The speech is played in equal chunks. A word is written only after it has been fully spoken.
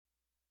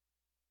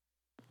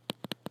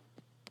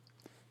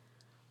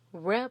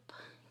Rep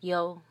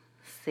yo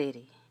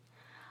city.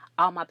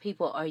 All my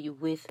people, are you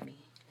with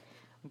me?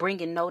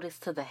 Bringing notice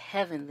to the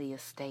heavenly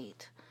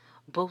estate.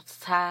 Boots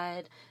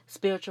tied,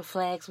 spiritual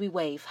flags we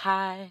wave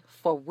high,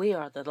 for we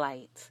are the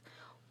light.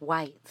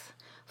 White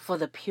for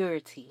the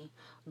purity,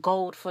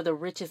 gold for the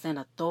riches and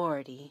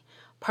authority,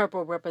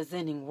 purple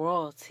representing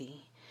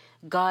royalty.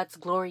 God's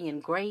glory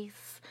and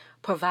grace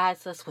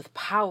provides us with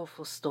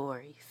powerful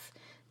stories,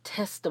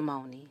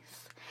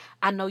 testimonies.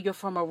 I know you're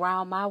from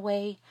around my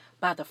way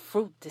by the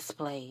fruit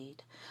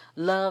displayed.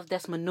 Love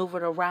that's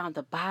maneuvered around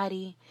the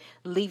body,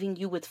 leaving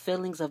you with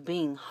feelings of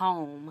being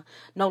home.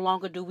 No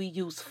longer do we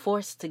use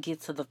force to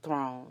get to the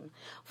throne,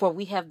 for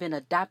we have been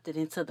adopted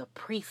into the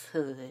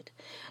priesthood.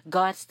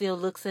 God still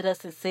looks at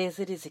us and says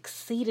it is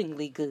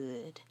exceedingly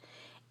good.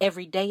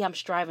 Every day I'm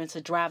striving to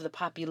drive the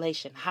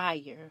population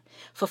higher,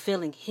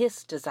 fulfilling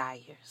His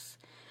desires.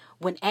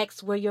 When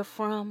asked where you're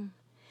from,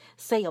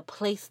 say a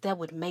place that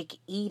would make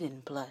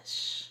Eden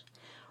blush.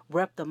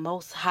 Rep the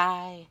Most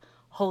High,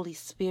 Holy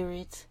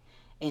Spirit,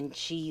 and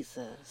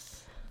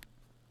Jesus.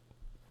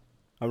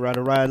 All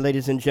right,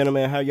 ladies and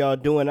gentlemen, how y'all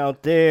doing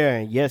out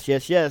there? Yes,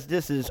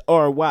 this is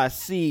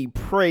RYC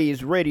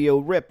Praise Radio,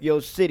 Rep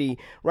Your City,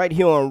 right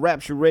here on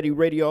Rapture Ready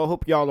Radio. I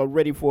hope y'all are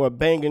ready for a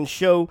banging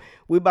show.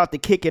 We're about to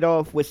kick it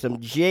off with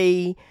some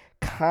J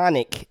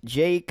Conic,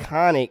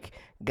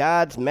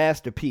 God's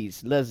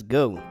Masterpiece. Let's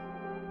go.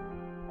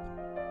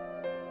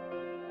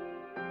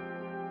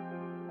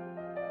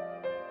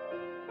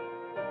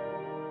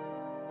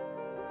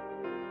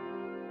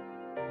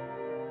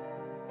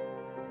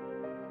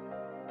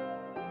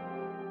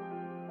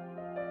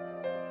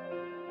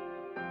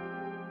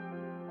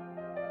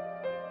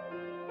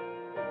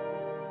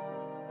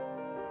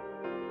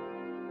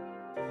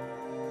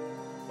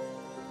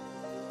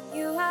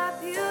 You are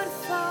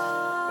beautiful.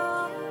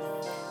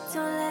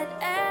 Don't let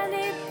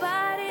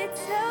anybody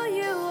tell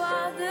you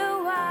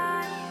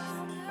otherwise.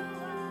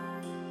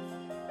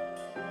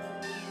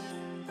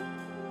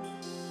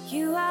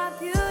 You are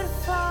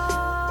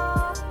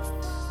beautiful.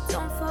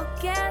 Don't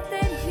forget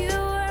that you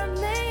were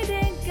made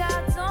in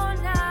God's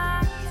own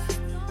eyes.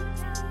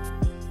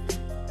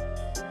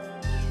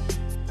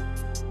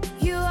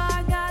 You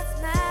are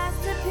God's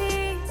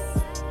masterpiece.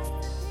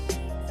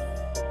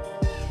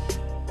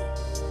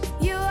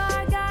 You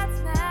are God's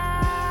masterpiece.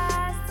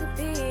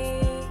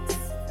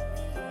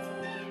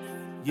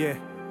 Yeah,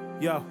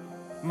 yo,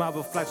 my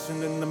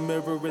reflection in the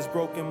mirror is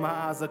broken, my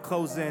eyes are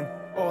closing.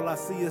 All I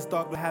see is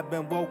dark, have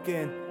been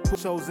woken.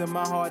 Chosen,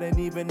 my heart ain't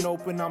even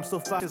open, I'm so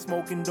fucking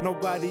smoking.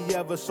 Nobody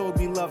ever showed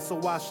me love, so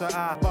why should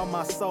I? By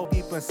myself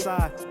deep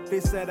inside.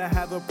 They said I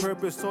have a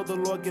purpose, so the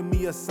Lord give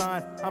me a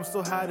sign. I'm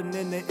still hiding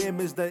in the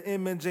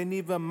image ain't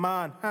even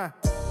mine, huh?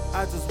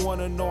 I just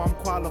wanna know I'm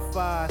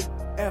qualified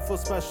and feel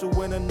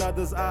special in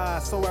another's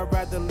eyes, so I'd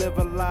rather live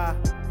a lie.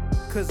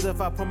 Cause if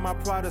I put my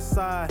pride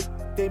aside,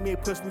 they may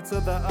push me to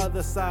the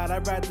other side.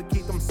 I'd rather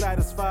keep them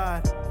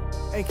satisfied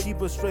and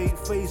keep a straight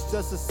face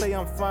just to say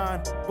I'm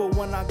fine. But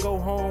when I go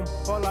home,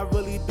 all I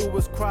really do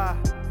is cry.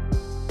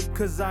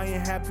 Cause I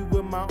ain't happy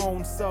with my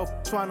own self,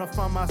 trying to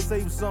find my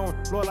safe zone.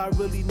 Lord, I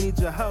really need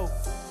your help.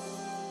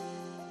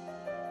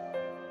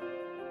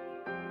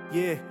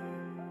 Yeah,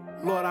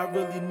 Lord, I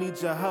really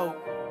need your help.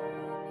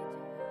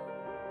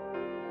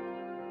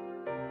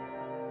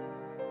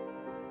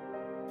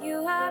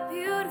 You are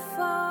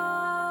beautiful.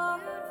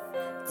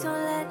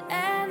 Don't let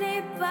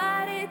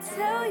anybody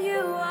tell you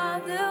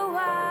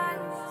otherwise.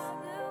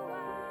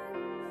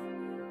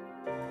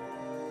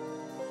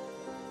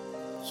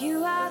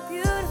 You are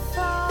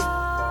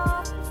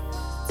beautiful.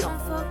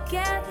 Don't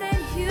forget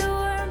that you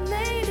were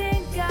made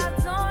in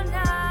God's own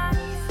eyes.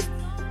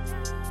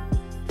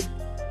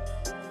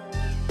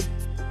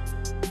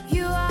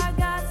 You are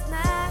God's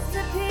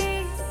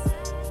masterpiece.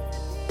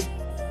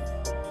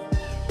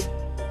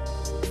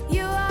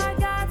 You are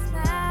God's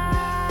masterpiece.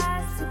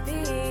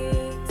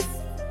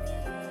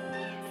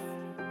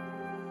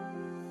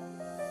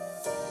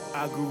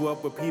 I grew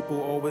up with people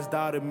always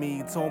doubted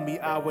me, told me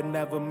I would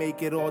never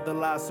make it, all the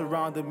lies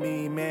surrounded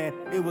me, man.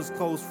 It was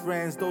close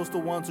friends, those the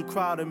ones who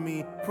crowded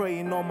me,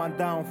 praying on my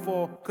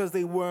downfall, cause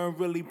they weren't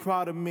really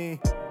proud of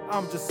me.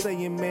 I'm just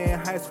saying,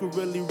 man, high school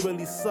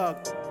really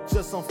sucked.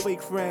 Just some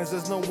fake friends,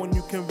 there's no one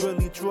you can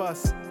really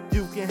trust.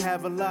 You can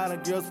have a lot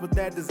of girls, but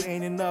that just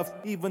ain't enough.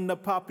 Even the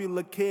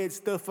popular kids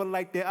still feel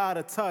like they're out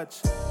of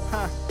touch,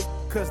 huh?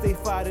 Cause they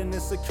fighting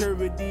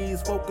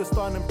insecurities, focused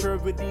on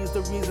impurities.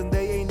 The reason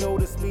they ain't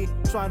noticed me,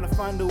 trying to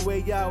find a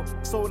way out,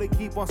 so they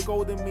keep on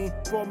scolding me.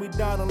 Brought me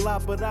down a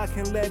lot, but I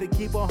can't let it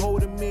keep on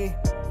holding me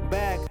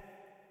back.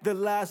 The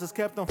lies just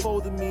kept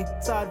unfolding me,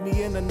 tied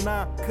me in a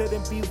knot.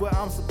 Couldn't be where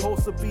I'm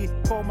supposed to be.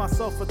 Called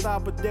myself a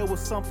thought, but there was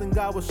something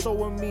God was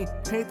showing me.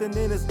 Painting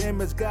in His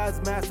image, God's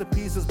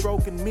masterpiece has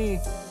broken me.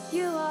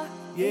 You are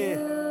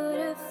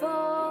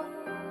beautiful.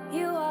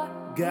 You are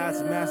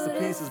God's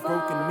masterpiece has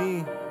broken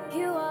me.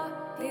 You are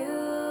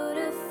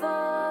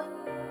beautiful.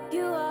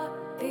 You are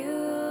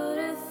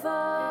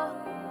beautiful.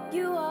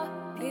 You are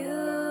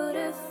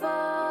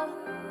beautiful.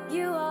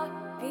 You are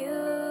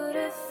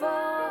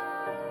beautiful.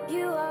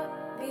 You are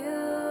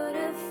beautiful.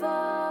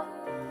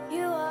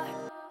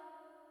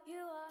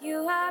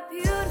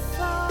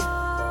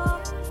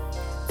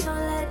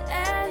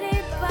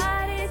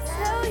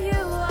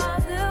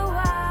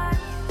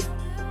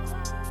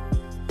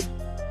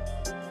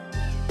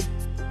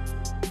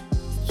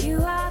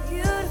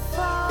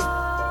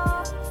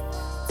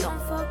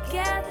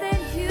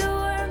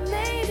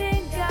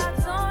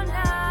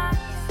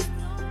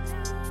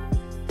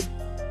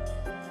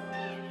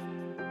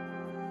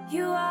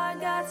 You are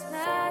God's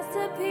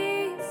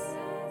masterpiece.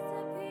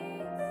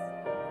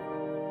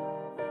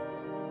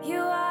 You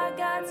are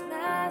God's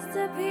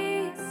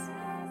masterpiece.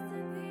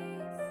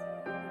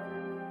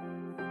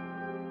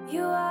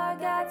 You are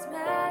God's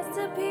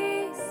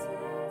masterpiece.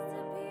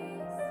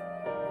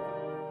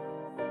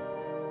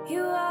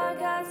 You are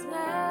God's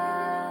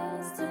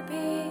masterpiece.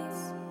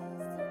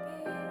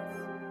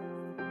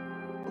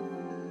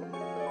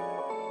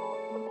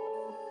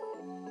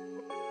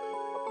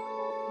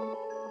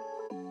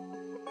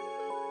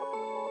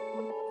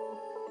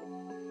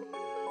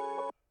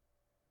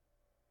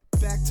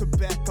 Back to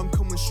back, I'm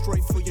coming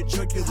straight for your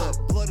jugular.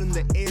 Blood in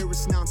the air,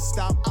 it's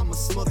non-stop, I'ma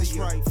smother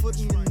you. Right. Foot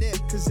in your neck,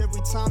 cause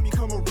every time you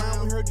come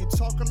around, we heard you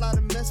talk a lot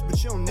of mess,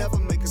 but you don't never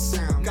make a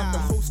sound. Got the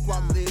whole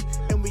squad lit,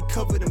 and we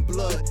covered in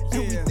blood.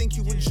 And we think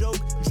you a joke,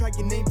 drag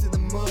your name to the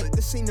mud.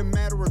 This ain't a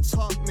matter of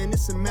talk, man,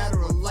 it's a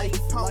matter of life.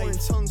 Power in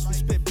tongues, we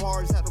spit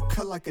bars that'll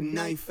cut like a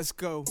knife. Let's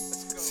go.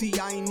 See,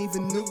 I ain't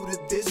even new to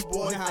this,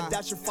 boy. I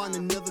doubt you'll find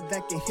another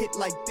that can hit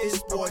like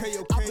this, boy.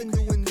 I've been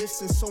doing this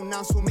since so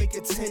now, so make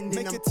it 10.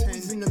 And I'm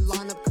always in the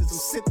lineup cause I'm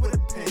sick with a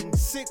pen.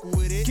 Sick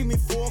with it. Give me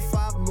 4 or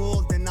 5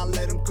 more, then I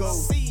let him go.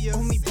 See ya.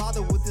 Only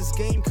bother with this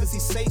game cause he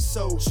say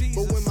so. Jesus.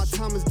 But when my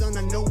time is done,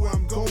 I know where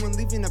I'm going.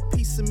 Leaving a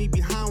piece of me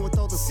behind with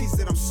all the seeds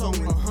that I'm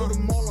sowing. Put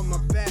them all on my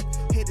back,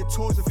 headed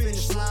towards the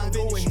finish line.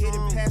 Go ahead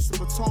and pass the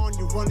baton,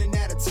 you're running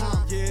out of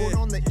time. Born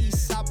on the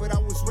east side, but I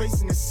was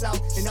raised in the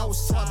south. And I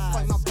was taught to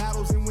fight my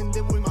battles and win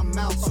them with my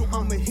mouth. So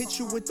I'ma hit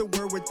you with the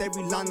word with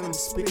every line that I'm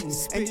spitting.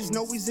 And just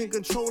know he's in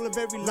control of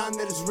every line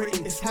that is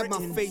written. Have my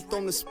faith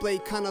on display,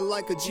 kinda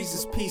like a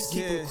Jesus piece.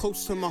 Keep it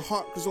close to my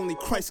heart, cause only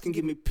Christ can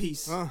give me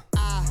peace.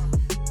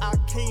 I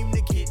came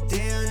to get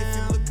down. If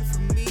you're looking for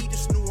me,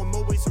 just know I'm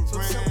always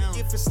around. So tell me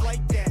if it's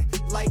like that,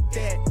 like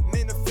that.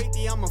 Man of faith,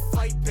 I'ma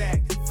fight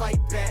back, fight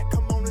back.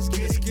 Come on, let's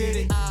get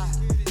it.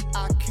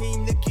 I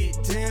came to get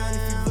down.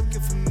 If you're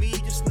looking for me,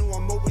 just know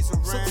I'm always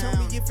around. So tell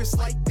me if it's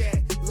like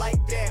that,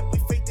 like that. We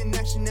faith in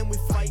action and we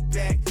fight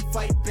back,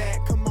 fight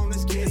back. Come on,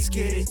 let's get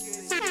it.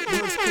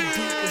 Words could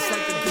deep, it's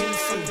like a game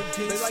show.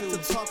 They like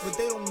to talk, but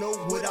they don't know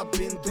what I've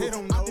been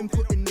through. I've been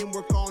putting in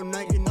work all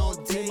night and all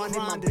day. My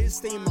name, my biz,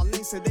 stay in my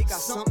lane, so they got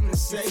something to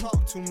say.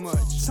 Talk too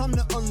much. Time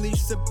to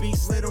unleash the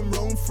beast, let them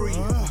roam free.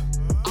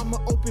 I'm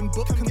an open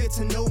book, come get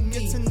to know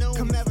me.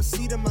 Come have a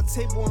seat at my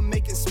table, I'm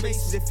making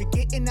spaces. If you're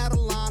getting out of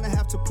line, I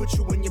have to put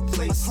you in your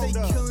place. I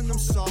stay killing them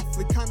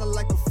softly, kinda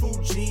like a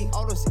Fuji.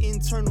 All this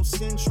internal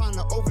sin trying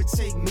to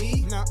overtake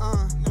me. No,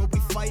 we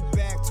fight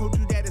back, told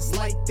you that it's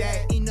like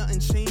that. Ain't nothing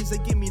changed, they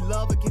give me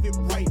love, I give it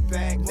right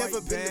back.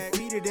 Never been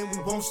defeated and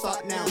we won't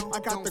stop now. I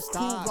got the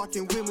crew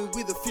rocking with me,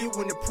 we the few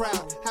and the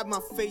proud. Have my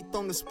faith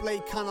on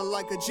display, kinda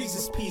like a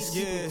Jesus piece.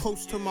 Keep it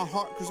close to my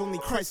heart, cause only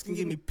Christ can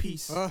give me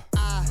peace.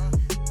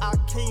 I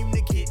came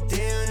to get down.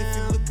 If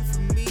you're looking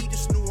for me,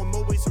 just know I'm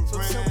always around.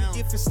 So tell me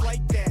if it's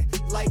like that,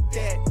 like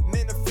that.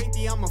 Man of faith,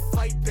 I'ma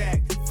fight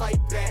back, fight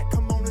back.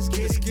 Come on, let's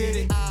get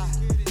it.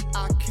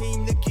 I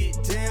came to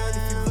get down.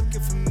 If you're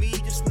looking for me,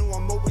 just know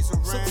I'm always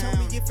around. So tell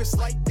me if it's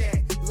like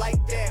that,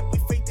 like that. We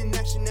faith in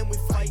action and we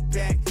fight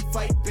back,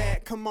 fight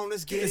back. Come on,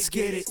 let's get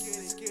it.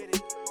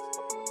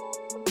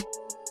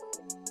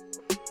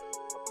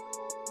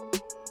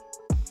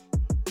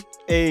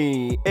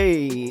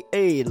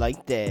 Hey,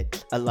 like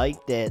that. I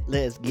like that.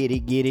 Let's get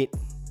it.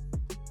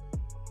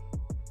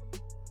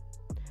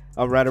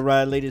 All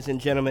right, ladies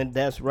and gentlemen,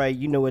 that's right.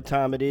 You know what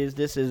time it is.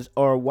 This is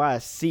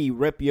RYC,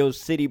 Rep Your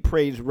City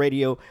Praise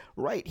Radio,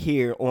 right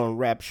here on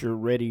Rapture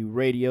Ready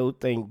Radio.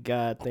 Thank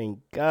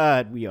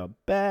God we are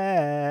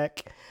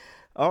back.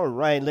 All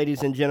right,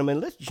 ladies and gentlemen,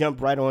 let's jump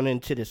right on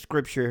into the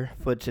scripture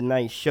for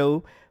tonight's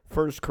show.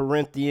 1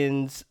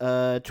 Corinthians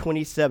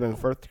 27.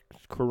 1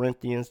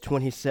 Corinthians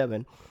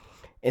 27.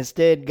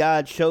 Instead,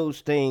 God chose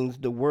things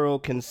the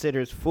world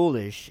considers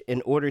foolish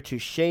in order to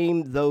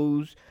shame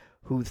those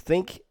who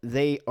think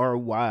they are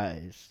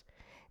wise.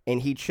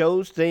 And he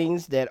chose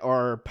things that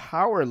are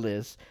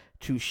powerless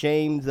to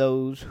shame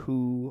those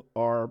who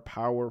are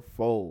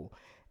powerful.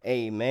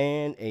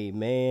 Amen.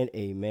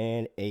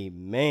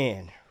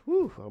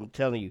 Whew, I'm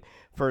telling you,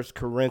 1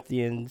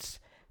 Corinthians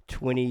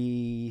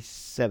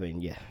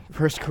 27.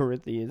 1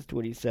 Corinthians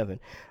 27.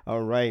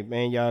 All right,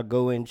 man, y'all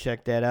go and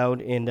check that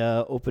out and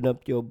open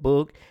up your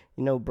book.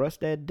 Brush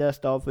that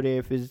dust off of there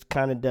if it's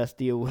kind of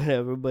dusty or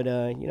whatever. But,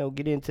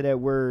 get into that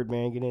word,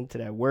 man. Get into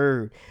that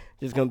word.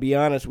 Just going to be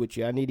honest with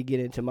you. I need to get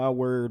into my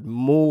word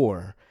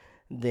more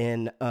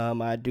than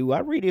I do. I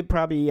read it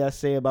probably, I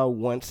say, about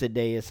once a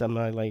day or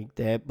something like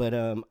that. But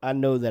I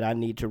know that I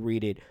need to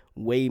read it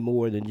way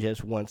more than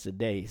just once a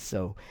day.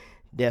 So,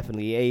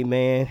 definitely,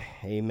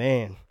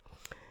 amen.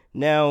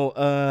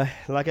 Now,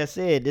 like I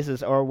said, this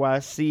is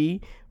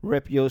RYC,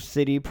 Rep Your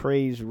City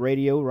Praise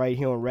Radio, right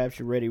here on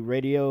Rapture Ready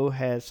Radio.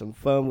 Had some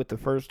fun with the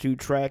first 2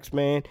 tracks,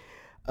 man.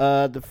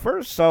 The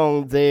first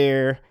song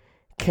there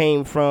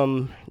came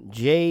from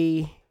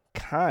Jay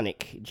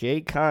Conic.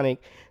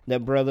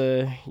 That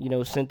brother,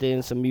 sent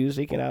in some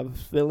music, and I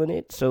was feeling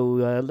it. So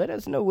let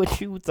us know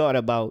what you thought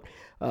about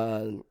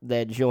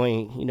that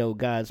joint,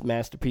 God's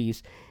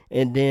masterpiece.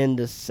 And then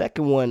the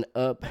second one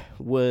up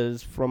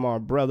was from our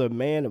brother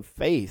Man of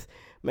Faith.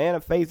 Man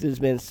of Faith has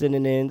been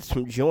sending in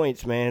some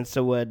joints, man.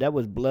 So that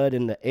was Blood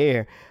in the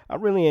Air. I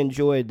really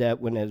enjoyed that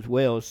one as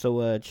well.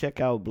 So check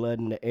out Blood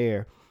in the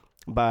Air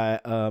by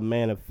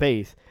Man of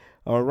Faith.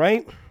 All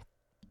right.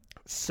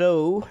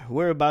 So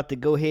we're about to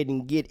go ahead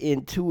and get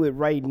into it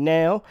right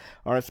now.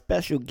 Our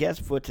special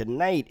guest for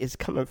tonight is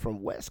coming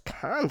from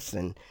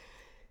Wisconsin.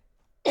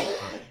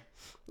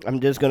 I'm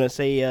just going to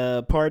say,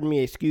 pardon me,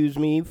 excuse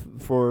me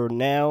for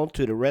now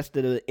to the rest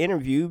of the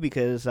interview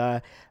because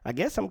I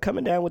guess I'm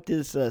coming down with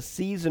this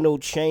seasonal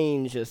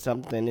change or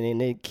something,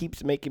 and it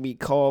keeps making me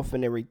cough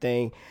and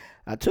everything.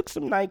 I took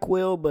some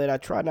NyQuil, but I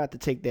try not to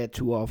take that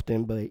too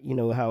often, but you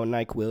know how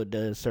NyQuil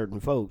does certain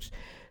folks.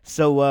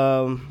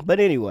 So, but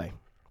anyway.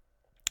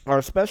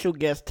 Our special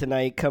guest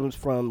tonight comes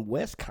from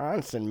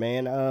Wisconsin,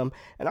 man, and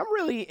I'm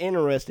really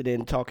interested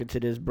in talking to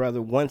this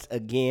brother once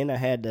again. I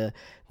had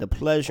the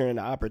pleasure and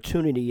the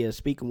opportunity of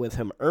speaking with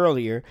him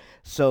earlier,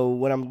 so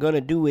what I'm going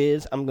to do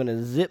is I'm going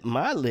to zip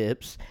my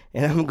lips,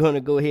 and I'm going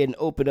to go ahead and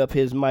open up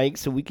his mic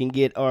so we can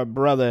get our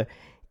brother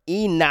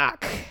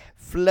Enoch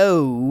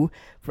Flow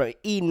from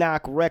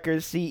Enoch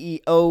Records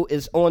CEO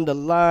is on the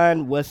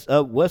line. What's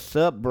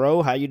up,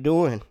 bro? How you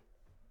doing?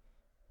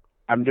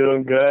 I'm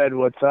doing good.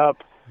 What's up?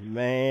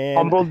 Man,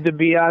 humbled to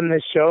be on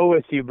the show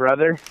with you,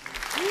 brother.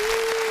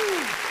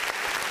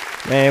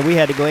 Man, we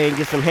had to go ahead and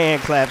get some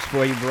hand claps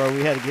for you, bro. We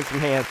had to get some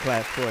hand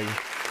claps for you.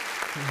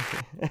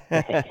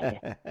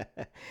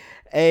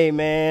 Hey,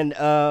 man,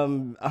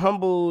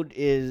 humbled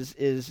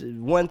is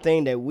one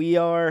thing that we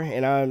are,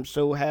 and I'm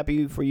so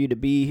happy for you to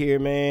be here,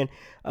 man.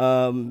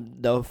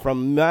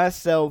 From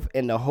myself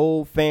and the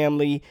whole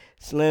family,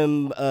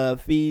 Slim,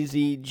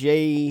 Feezy,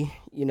 Jay,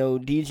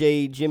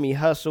 DJ Jimmy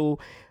Hustle,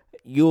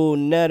 Yul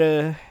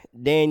Netta,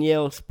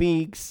 Danielle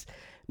Speaks,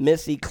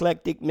 Miss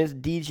Eclectic, Miss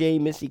DJ,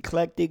 Miss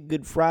Eclectic,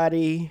 Good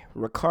Friday,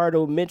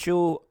 Ricardo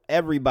Mitchell,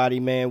 everybody,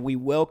 man, we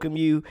welcome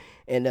you,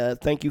 and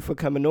thank you for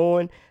coming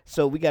on.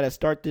 So we got to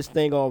start this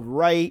thing off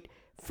right.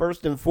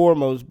 First and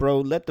foremost,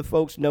 bro, let the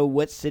folks know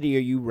what city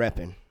are you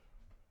repping.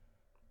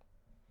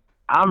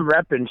 I'm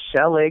repping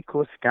Shell Lake,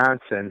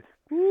 Wisconsin.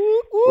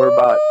 We're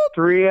about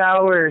 3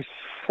 hours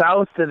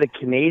south of the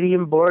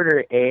Canadian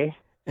border, eh?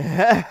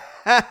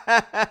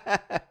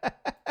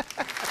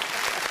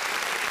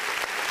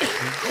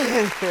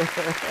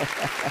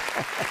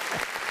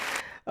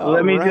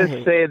 Let me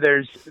just say,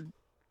 there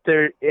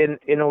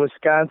in a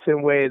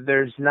Wisconsin way,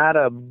 there's not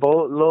a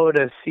boatload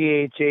of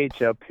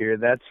CHH up here.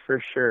 That's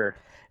for sure.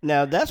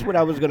 Now that's what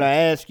I was gonna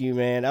ask you,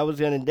 man.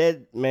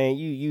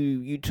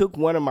 You took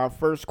one of my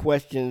first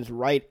questions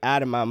right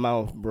out of my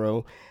mouth,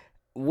 bro.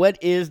 What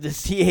is the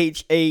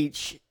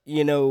CHH?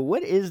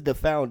 What is the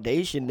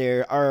foundation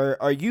there?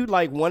 Are you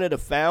like one of the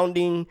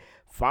founding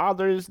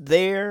fathers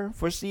there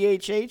for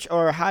CHH,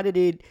 or how did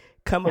it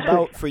come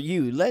about for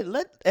you?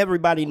 Let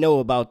everybody know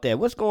about that.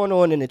 What's going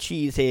on in the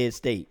Cheesehead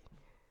State?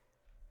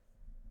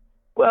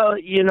 Well,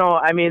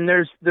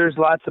 there's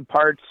lots of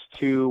parts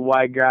to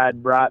why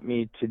God brought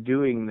me to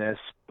doing this,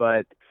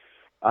 but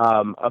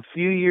a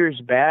few years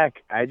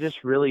back, I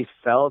just really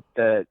felt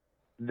that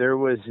there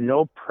was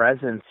no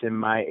presence in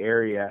my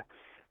area.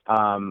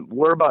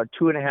 We're about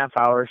 2.5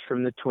 hours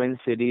from the Twin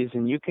Cities,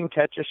 and you can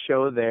catch a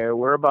show there.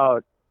 We're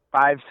about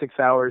 5-6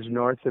 hours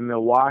north of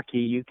Milwaukee.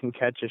 You can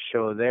catch a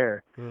show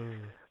there.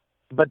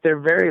 But they're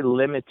very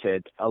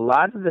limited. A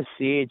lot of the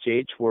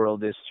CHH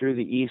world is through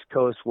the East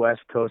Coast,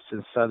 West Coast,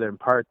 and southern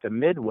part. The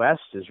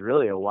Midwest is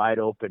really a wide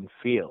open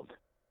field,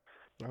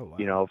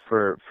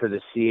 for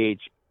the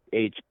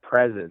CHH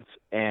presence.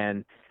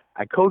 And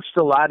I coached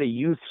a lot of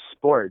youth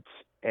sports.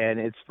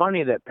 And it's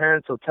funny that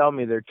parents will tell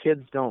me their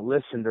kids don't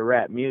listen to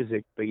rap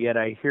music, but yet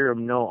I hear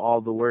them know all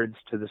the words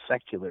to the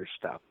secular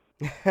stuff.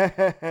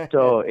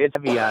 So it's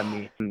heavy on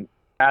me.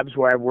 Jobs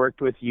where I've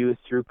worked with youth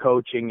through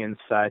coaching and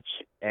such,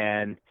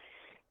 and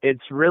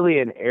it's really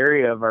an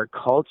area of our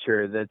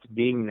culture that's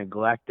being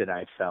neglected,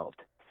 I felt.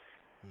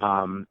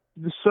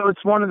 So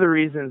it's one of the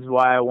reasons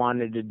why I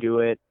wanted to do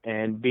it,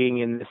 and being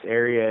in this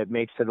area, it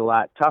makes it a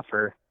lot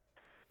tougher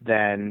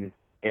than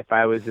if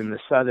I was in the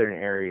southern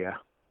area.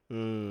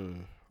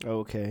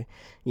 Okay.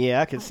 Yeah,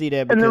 I can see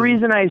that. And the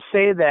reason I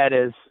say that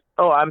is...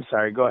 Oh, I'm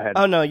sorry. Go ahead.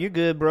 Oh, no, you're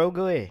good, bro.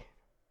 Go ahead.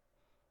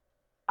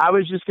 I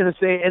was just going to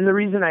say, and the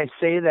reason I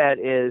say that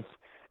is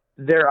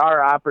there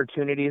are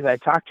opportunities. I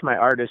talk to my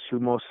artists who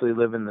mostly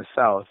live in the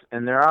South,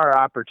 and there are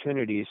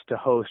opportunities to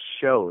host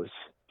shows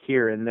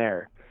here and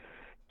there.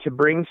 To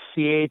bring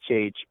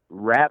CHH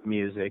rap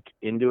music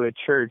into a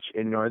church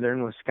in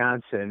northern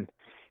Wisconsin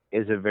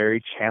is a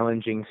very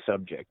challenging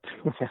subject,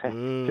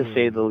 to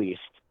say the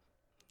least.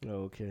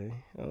 Okay.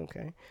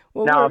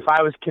 Well, now, if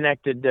I was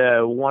connected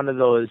to one of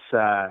those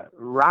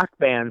rock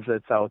bands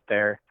that's out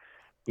there,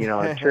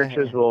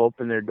 churches will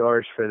open their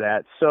doors for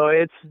that. So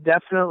it's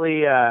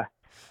definitely a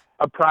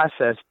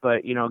process,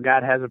 but,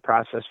 God has a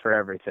process for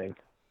everything.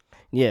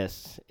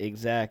 Yes,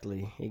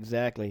 exactly.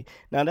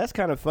 Now, that's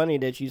kind of funny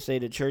that you say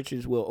the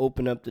churches will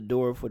open up the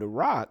door for the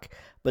rock,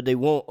 but they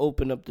won't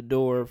open up the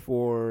door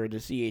for the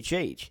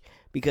CHH,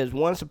 because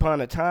once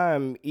upon a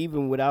time,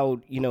 even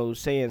without,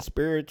 saying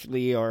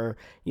spiritually or,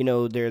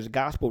 there's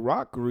gospel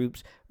rock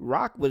groups,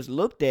 rock was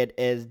looked at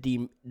as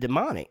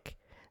demonic.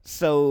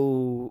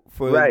 So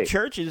for Right.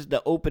 churches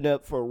to open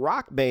up for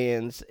rock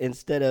bands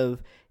instead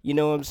of,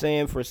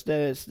 instead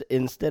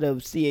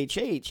of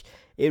CHH,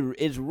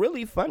 it's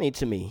really funny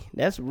to me.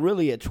 That's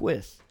really a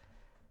twist.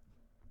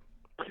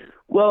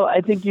 Well,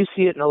 I think you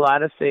see it in a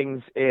lot of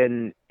things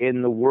in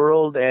the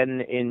world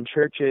and in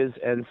churches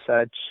and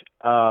such.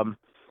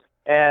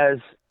 As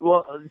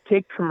well,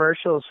 take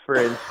commercials for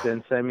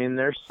instance. I mean,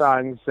 there's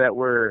songs that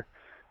were,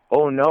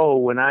 oh no,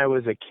 when I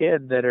was a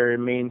kid that are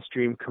in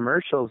mainstream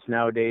commercials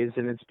nowadays,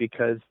 and it's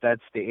because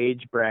that's the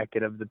age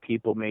bracket of the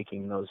people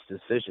making those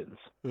decisions.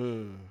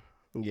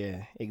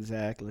 Yeah,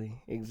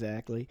 exactly.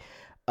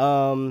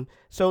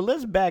 So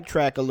let's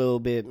backtrack a little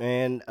bit,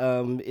 man.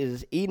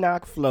 Is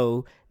Enoch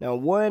Flow. Now,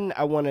 one,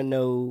 I want to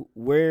know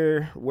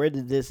where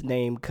did this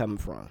name come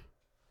from?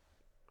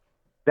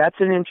 That's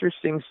an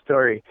interesting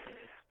story.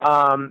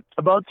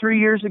 About 3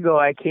 years ago,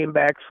 I came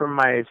back from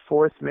my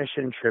 4th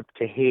mission trip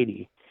to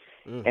Haiti.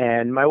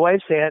 And my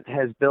wife's aunt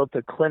has built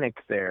a clinic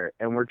there,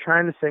 and we're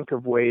trying to think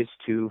of ways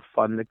to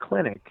fund the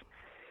clinic.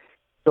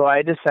 So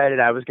I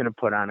decided I was going to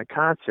put on a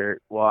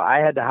concert. Well, I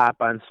had to hop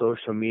on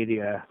social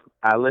media.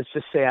 Let's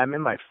just say I'm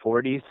in my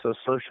 40s, so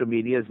social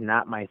media is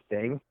not my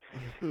thing.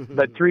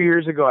 But 3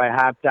 years ago, I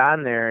hopped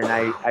on there, and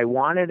I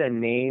wanted a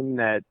name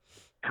that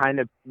kind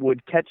of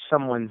would catch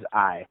someone's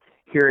eye.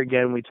 Here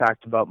again, we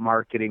talked about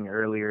marketing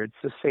earlier. It's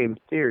the same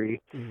theory.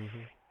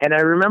 And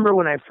I remember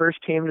when I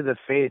first came to the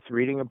faith,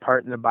 reading a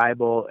part in the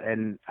Bible,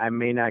 and I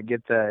may not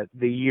get the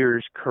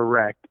years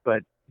correct,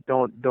 but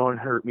don't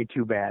hurt me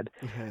too bad.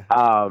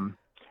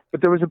 But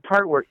there was a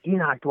part where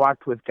Enoch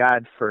walked with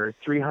God for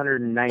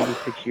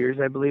 396 years,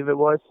 I believe it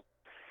was.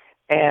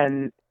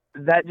 And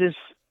that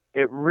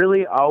it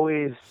really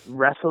always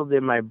wrestled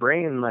in my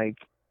brain, like,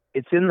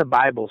 it's in the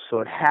Bible, so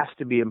it has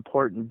to be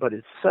important, but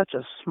it's such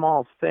a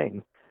small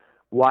thing.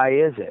 Why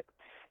is it?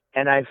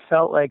 And I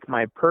felt like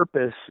my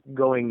purpose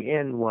going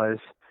in was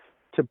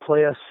to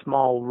play a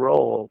small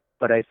role,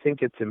 but I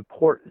think it's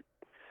important.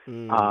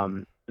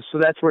 So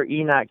that's where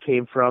Enoch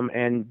came from.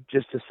 And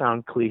just to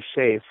sound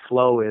cliche,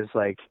 flow is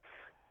like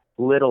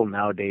little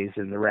nowadays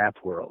in the rap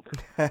world,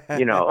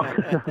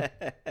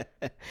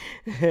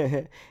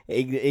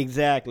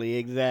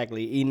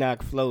 Exactly.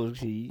 Enoch Flow,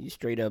 he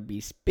straight up be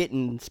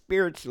spitting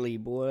spiritually,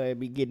 boy.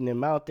 Be getting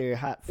them out there,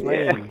 hot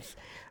flames.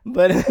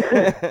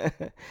 Yeah.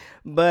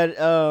 But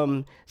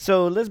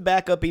so let's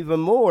back up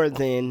even more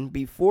then.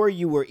 Before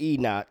you were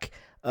Enoch,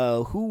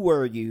 who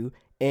were you?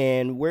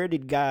 And where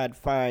did God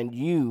find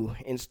you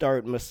and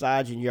start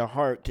massaging your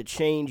heart to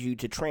change you,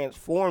 to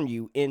transform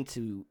you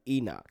into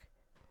Enoch?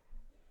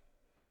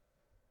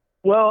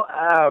 Well,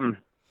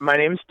 my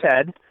name's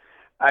Ted.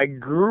 I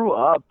grew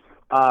up,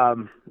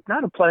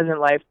 not a pleasant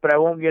life, but I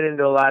won't get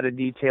into a lot of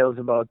details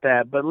about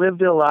that, but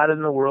lived a lot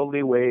in the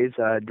worldly ways,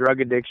 drug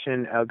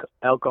addiction,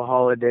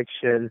 alcohol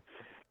addiction,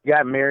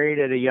 got married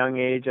at a young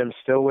age. I'm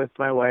still with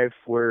my wife.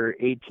 We're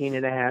 18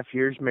 and a half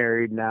years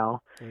married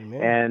now.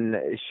 Amen.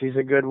 And she's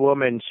a good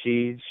woman.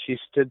 She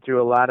stood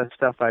through a lot of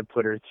stuff I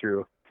put her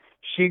through.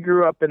 She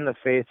grew up in the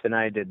faith and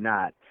I did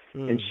not.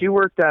 And she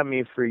worked on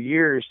me for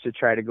years to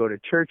try to go to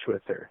church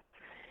with her.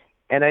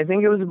 And I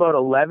think it was about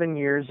 11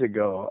 years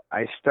ago,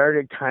 I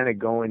started kind of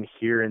going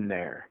here and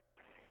there.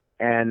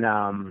 And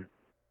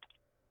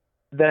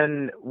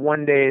then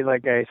one day,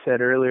 like I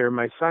said earlier,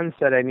 my son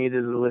said I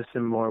needed to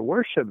listen more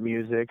worship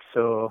music.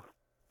 So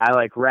I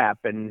like rap.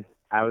 And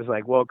I was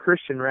like, well,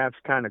 Christian rap's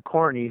kind of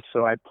corny.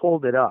 So I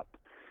pulled it up.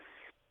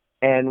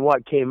 And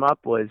what came up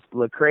was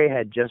Lecrae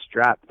had just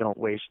dropped Don't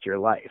Waste Your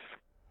Life.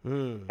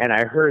 And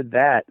I heard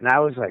that, and I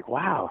was like,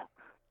 wow,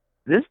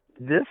 this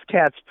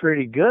cat's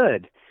pretty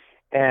good.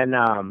 And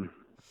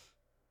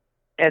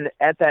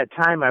at that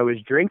time, I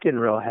was drinking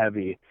real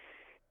heavy,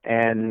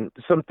 and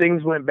some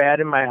things went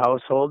bad in my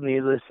household.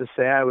 Needless to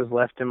say, I was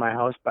left in my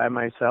house by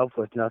myself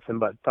with nothing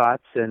but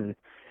thoughts, and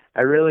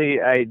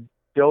I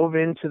dove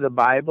into the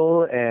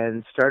Bible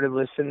and started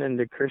listening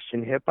to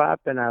Christian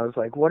hip-hop, and I was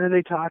like, what are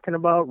they talking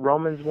about?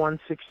 Romans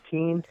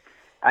 1:16?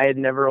 I had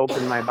never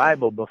opened my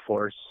Bible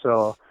before,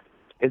 so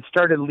it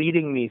started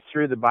leading me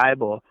through the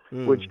Bible,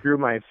 which grew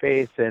my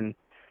faith, and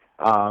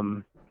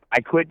I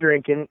quit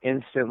drinking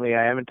instantly.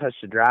 I haven't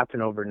touched a drop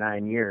in over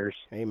 9 years.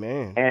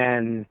 Amen.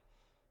 And,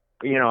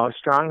 a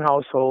strong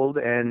household,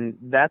 and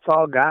that's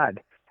all God.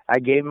 I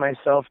gave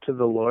myself to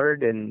the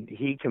Lord, and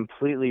He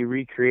completely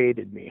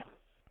recreated me.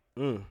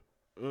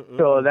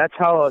 So that's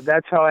how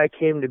I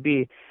came to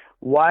be.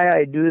 Why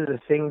I do the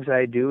things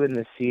I do in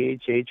the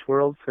CHH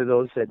world, for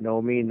those that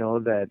know me, know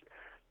that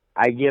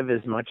I give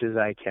as much as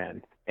I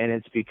can. And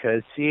it's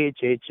because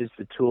CHH is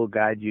the tool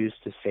God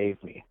used to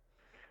save me.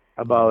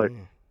 About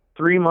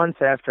 3 months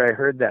after I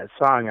heard that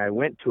song, I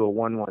went to a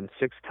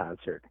 116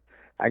 concert.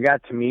 I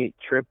got to meet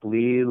Trip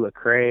Lee,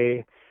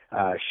 Lecrae,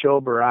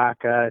 Sho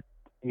Baraka,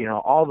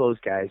 all those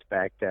guys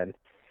back then.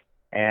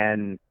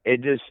 And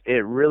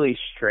it really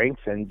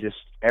strengthened just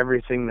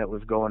everything that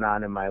was going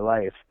on in my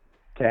life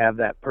to have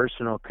that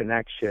personal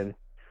connection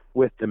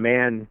with the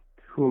man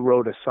who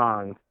wrote a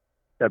song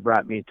that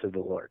brought me to the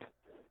Lord.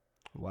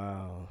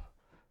 Wow.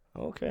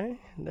 Okay,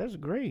 that's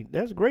great.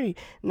 That's great.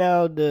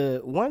 Now,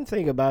 the one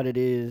thing about it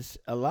is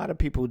a lot of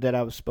people that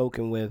I've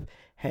spoken with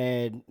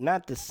had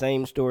not the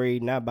same story,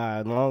 not by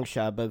a long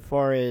shot, but as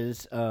far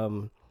as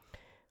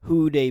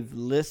who they've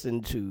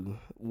listened to,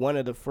 one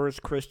of the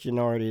first Christian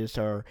artists,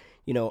 or,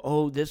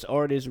 oh, this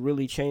artist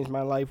really changed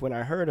my life when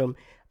I heard him.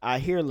 I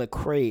hear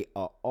Lecrae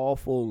an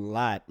awful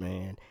lot,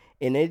 man.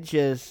 And it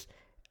just,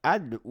 I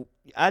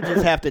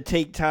just have to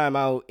take time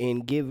out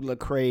and give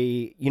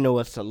Lecrae,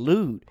 a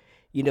salute,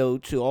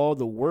 to all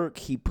the work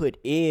he put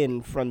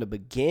in from the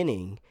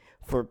beginning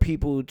for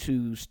people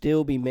to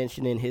still be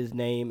mentioning his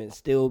name and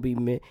still be,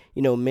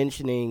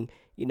 mentioning,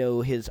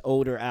 his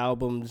older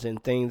albums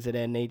and things of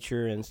that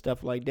nature and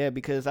stuff like that.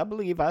 Because I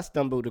believe I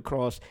stumbled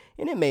across,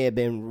 and it may have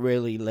been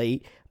really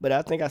late, but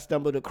I think I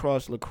stumbled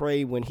across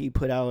Lecrae when he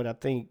put out, I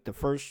think, the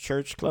first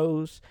Church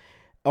Clothes.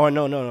 Or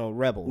no,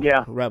 Rebel.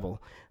 Yeah. Rebel.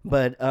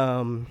 But,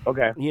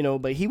 Okay.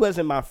 But he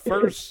wasn't my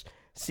first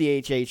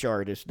CHH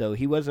artist, though.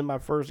 He wasn't my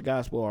first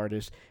gospel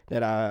artist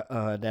that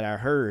I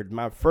heard.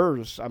 My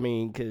first,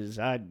 because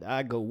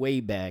I go way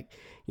back.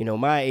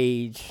 My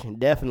age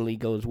definitely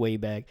goes way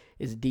back.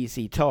 Is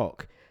DC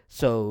Talk.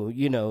 So,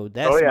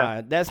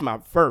 that's my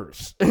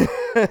first.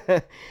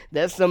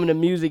 That's some of the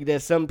music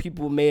that some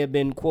people may have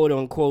been quote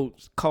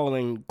unquote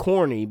calling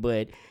corny,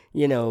 but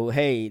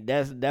hey,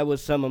 that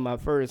was some of my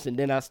first. And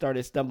then I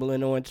started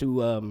stumbling on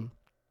to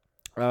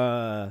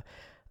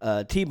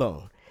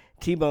T-Bone.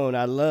 T-Bone,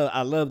 I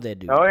love that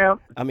dude. Oh yeah.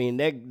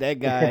 That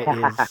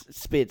guy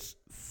spits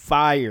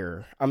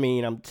fire.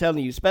 I'm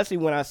telling you, especially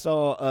when I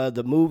saw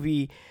the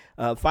movie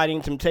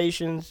Fighting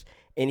Temptations,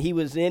 and he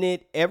was in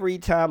it. Every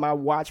time I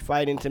watch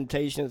Fighting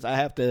Temptations, I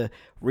have to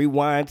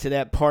rewind to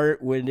that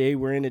part when they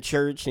were in the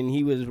church and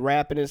he was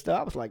rapping and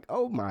stuff. I was like,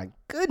 oh my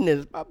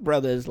goodness, my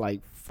brother is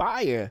like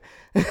fire.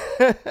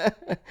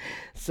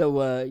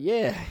 So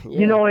yeah.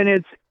 And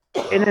it's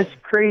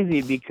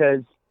crazy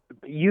because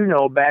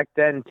back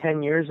then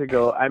 10 years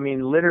ago,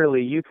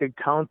 literally you could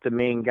count the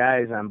main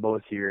guys on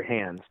both of your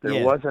hands.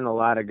 There wasn't a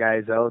lot of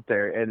guys out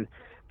there, and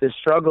the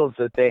struggles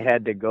that they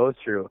had to go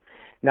through.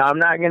 Now, I'm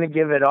not going to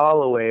give it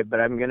all away, but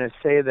I'm going to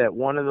say that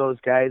one of those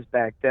guys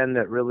back then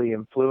that really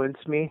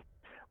influenced me,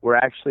 we're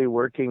actually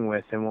working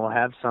with, and we'll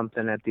have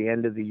something at the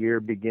end of the year,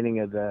 beginning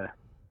of the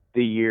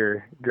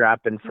year,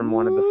 dropping from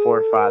one of the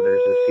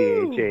forefathers of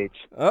CHH.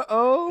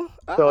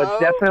 So it's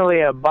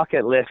definitely a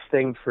bucket list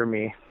thing for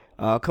me.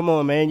 Oh, come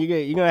on, man.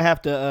 You're going to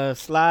have to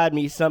slide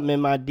me something in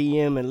my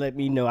DM and let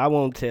me know. I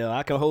won't tell.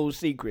 I can hold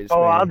secrets,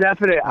 man. I'll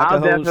definitely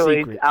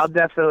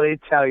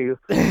tell you.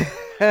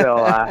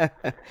 So,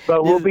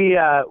 but we'll be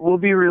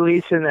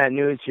releasing that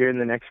news here in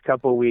the next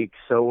couple of weeks.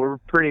 So we're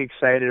pretty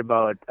excited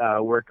about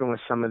working with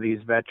some of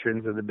these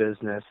veterans of the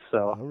business.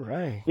 So, all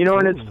right.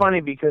 And it's funny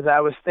because I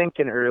was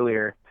thinking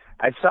earlier,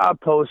 I saw a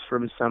post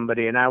from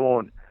somebody, and I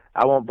won't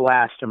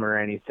blast them or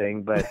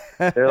anything, but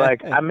they're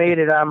like, I made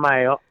it on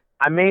my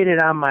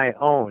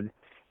own.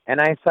 And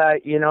I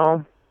thought,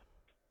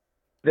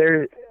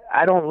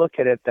 I don't look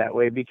at it that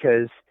way,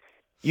 because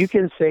you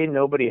can say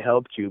nobody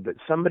helped you, but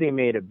somebody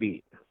made a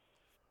beat.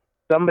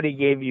 Somebody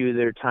gave you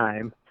their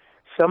time.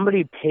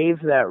 Somebody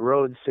paved that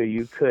road so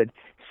you could.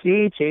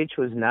 CHH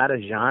was not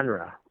a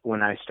genre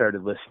when I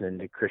started listening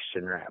to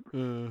Christian rap.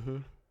 Mm-hmm.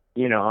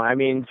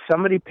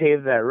 Somebody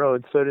paved that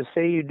road. So to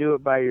say you do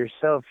it by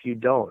yourself, you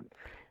don't.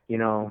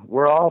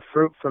 We're all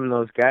fruit from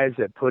those guys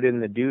that put in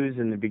the dues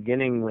in the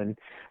beginning.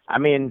 I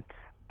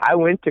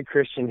went to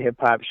Christian hip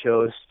hop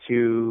shows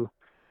to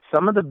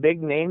some of the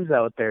big names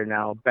out there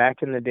now,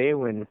 back in the day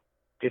when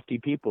 50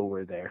 people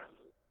were there.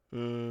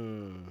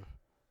 And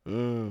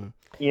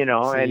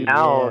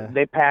now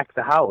they pack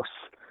the house.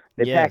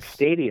 They pack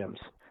stadiums.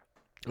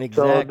 Exactly.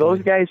 So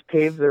those guys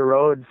paved the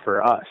road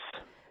for us.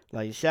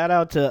 Like shout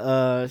out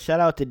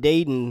to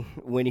Dayton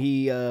when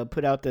he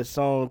put out that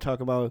song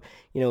talking about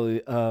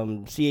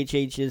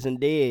CHH isn't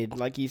dead.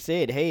 Like he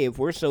said, hey, if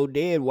we're so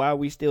dead, why are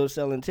we still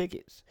selling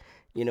tickets?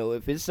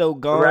 If it's so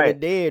gone and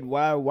dead,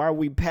 why are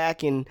we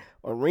packing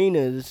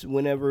arenas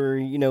whenever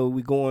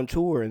we go on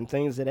tour and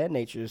things of that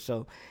nature?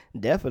 So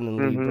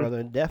definitely,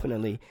 brother,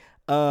 definitely.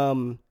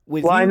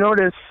 I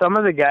noticed some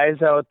of the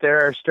guys out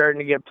there are starting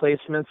to get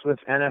placements with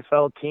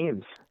NFL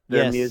teams.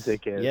 Their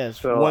music is. Yes,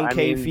 so,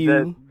 1K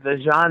few. The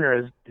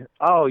genres.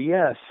 Oh,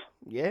 yes.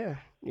 Yeah.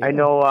 I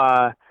know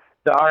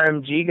the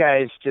RMG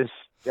guys just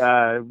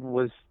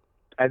was,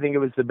 I think it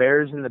was the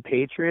Bears and the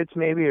Patriots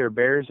maybe, or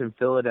Bears in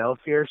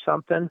Philadelphia or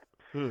something.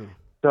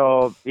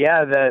 So,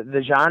 yeah,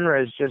 the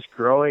genre is just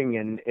growing,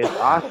 and it's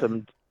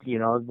awesome.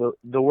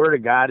 The word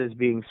of God is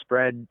being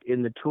spread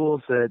in the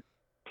tools that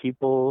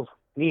people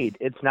need.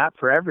 It's not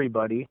for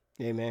everybody.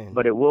 Amen.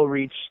 But it will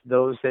reach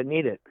those that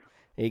need it.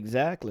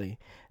 Exactly.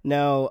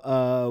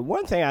 Now,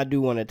 one thing I do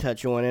want to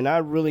touch on, and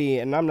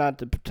I'm not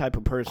the type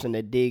of person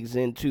that digs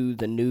into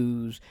the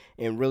news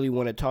and really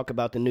want to talk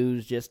about the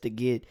news just to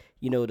get,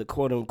 the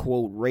quote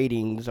unquote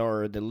ratings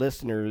or the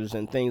listeners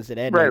and things of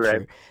that Right, right.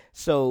 nature.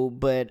 So,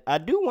 but I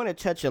do want to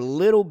touch a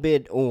little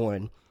bit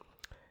on,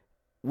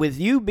 with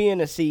you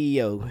being a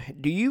CEO,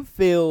 do you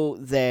feel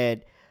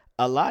that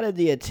a lot of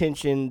the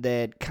attention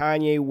that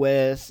Kanye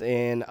West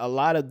and a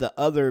lot of the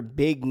other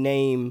big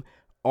name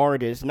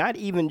artists, not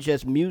even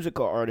just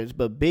musical artists,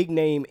 but big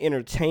name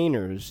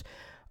entertainers,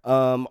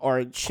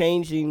 are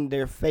changing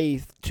their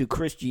faith to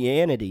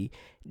Christianity?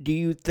 Do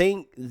you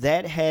think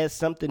that has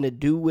something to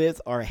do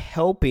with or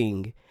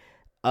helping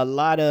a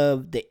lot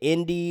of the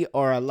indie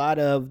or a lot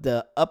of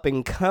the up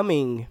and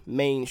coming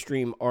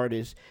mainstream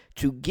artists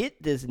to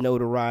get this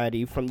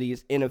notoriety from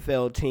these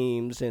NFL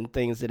teams and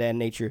things of that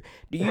nature?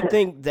 Do you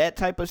think that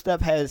type of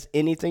stuff has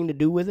anything to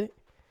do with it?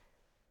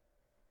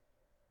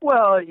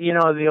 Well,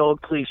 the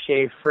old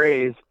cliche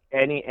phrase,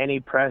 any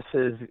press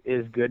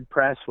is good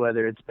press,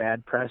 whether it's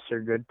bad press or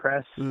good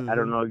press. Mm-hmm. I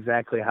don't know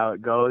exactly how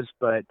it goes,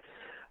 but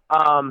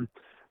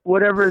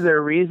whatever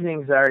their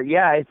reasonings are,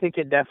 yeah, I think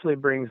it definitely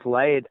brings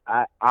light.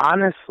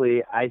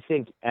 Honestly, I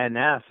think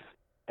NF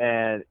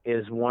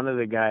is one of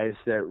the guys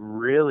that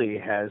really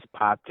has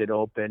popped it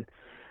open.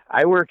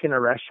 I work in a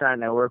restaurant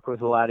and I work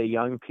with a lot of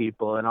young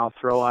people, and I'll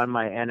throw on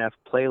my NF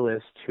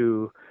playlist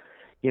who,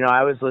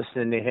 I was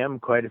listening to him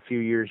quite a few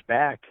years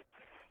back.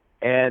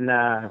 And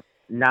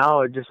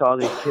now just all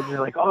these kids are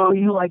like, oh,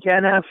 you like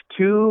NF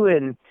too?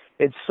 And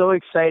it's so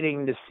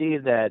exciting to see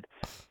that,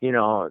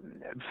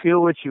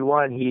 feel what you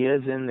want. He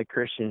is in the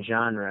Christian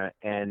genre,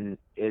 and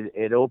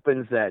it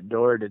opens that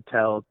door to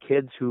tell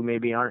kids who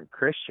maybe aren't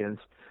Christians,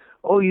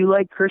 oh, you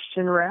like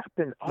Christian rap?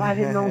 And, oh, I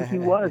didn't know he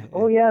was.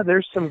 Oh, yeah,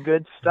 there's some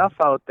good stuff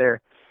out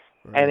there.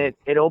 Right. And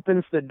it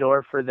opens the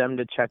door for them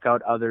to check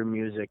out other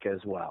music as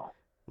well.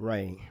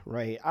 Right,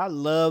 right. I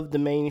love the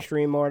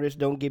mainstream artists,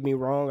 don't get me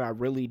wrong, I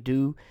really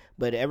do.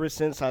 But ever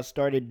since I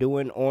started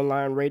doing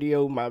online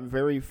radio, my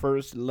very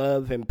first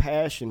love and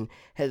passion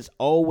has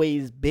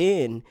always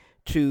been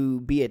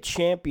to be a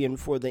champion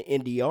for the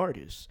indie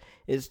artists,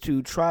 is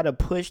to try to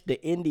push the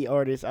indie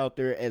artists out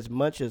there as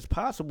much as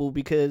possible,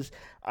 because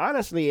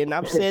honestly, and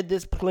I've said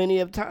this plenty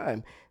of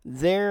time,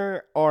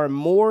 there are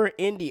more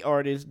indie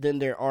artists than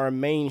there are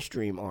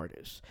mainstream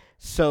artists.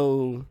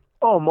 So,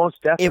 oh,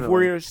 most definitely. If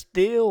we're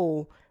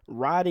still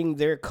riding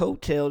their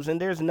coattails,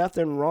 and there's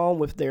nothing wrong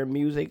with their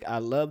music, I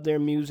love their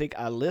music,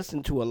 I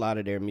listen to a lot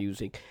of their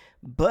music,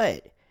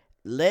 but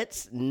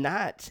let's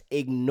not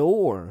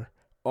ignore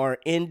our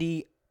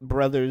indie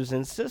brothers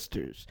and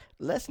sisters.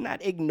 Let's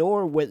not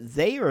ignore what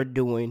they are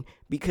doing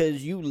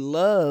because you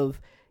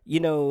love,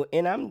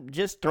 and I'm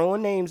just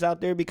throwing names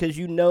out there because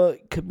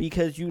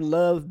because you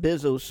love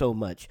Bizzo so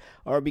much,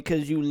 or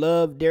because you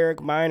love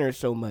Derek Minor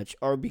so much,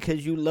 or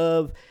because you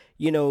love,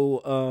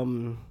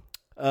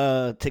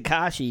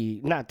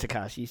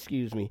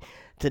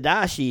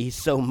 Tadashi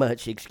so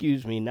much,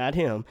 not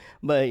him,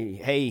 but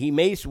hey, he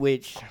may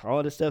switch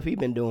all the stuff he's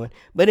been doing,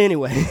 but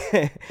anyway,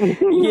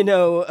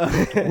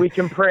 we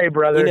can pray,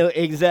 brother.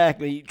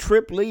 Exactly.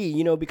 Trip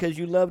Lee, because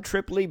you love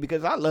Trip Lee,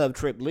 because I love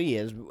Trip Lee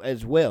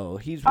as well.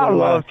 I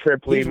love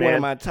Trip Lee, he's man. One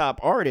of my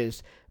top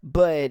artists,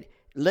 but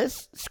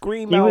let's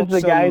scream he out. He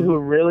was the guy who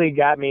really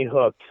got me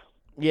hooked.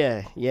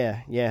 Yeah.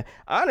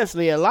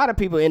 Honestly, a lot of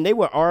people, and they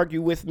will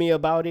argue with me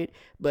about it,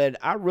 but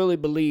I really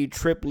believe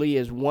Trip Lee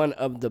is one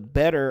of the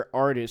better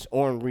artists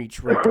on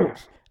Reach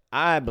Records.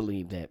 I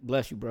believe that.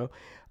 Bless you, bro.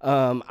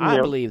 I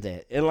believe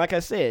that. And like I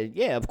said,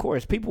 yeah, of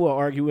course, people will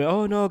argue,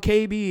 oh, no,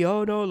 KB,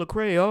 oh, no,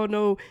 Lecrae, oh,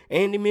 no,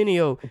 Andy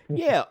Mineo.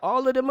 Yeah,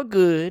 all of them are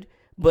good,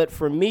 but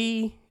for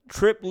me,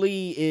 Trip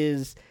Lee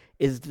is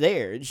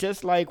there.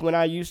 Just like when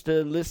I used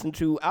to listen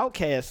to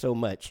Outkast so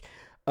much.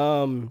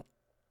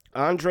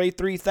 Andre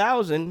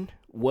 3000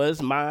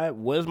 was my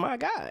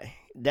guy.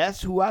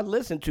 That's who I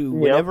listened to.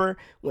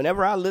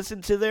 Whenever I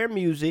listened to their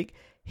music,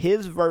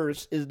 his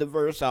verse is the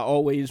verse I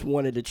always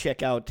wanted to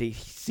check out to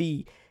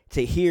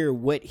hear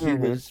what he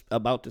was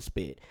about to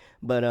spit.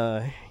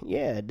 But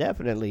yeah,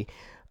 definitely.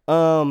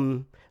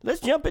 Let's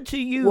jump into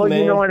you,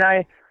 man.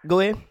 Well, go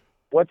ahead.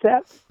 What's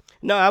that?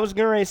 No, I was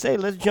going to say,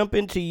 let's jump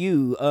into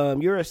you.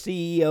 You're a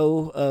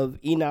CEO of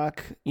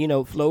Enoch,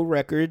 Flow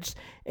Records,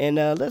 and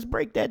let's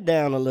break that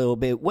down a little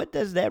bit. What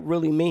does that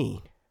really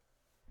mean?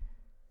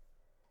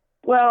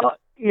 Well,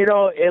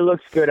 it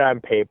looks good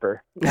on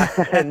paper.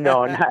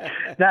 No,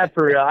 not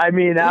for real. I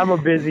mean, I'm a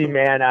busy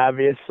man,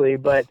 obviously,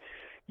 but,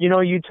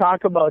 you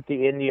talk about the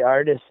indie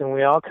artists, and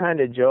we all kind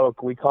of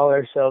joke. We call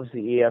ourselves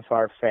the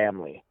EFR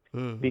family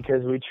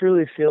because we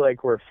truly feel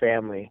like we're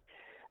family.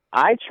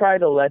 I try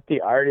to let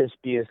the artists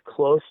be as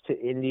close to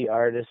indie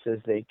artists as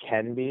they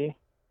can be,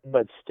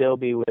 but still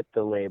be with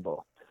the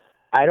label.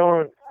 I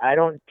don't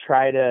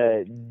try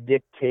to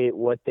dictate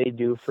what they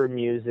do for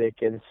music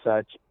and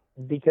such,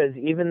 because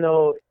even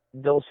though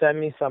they'll send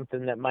me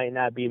something that might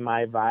not be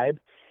my vibe,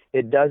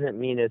 it doesn't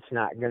mean it's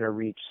not going to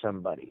reach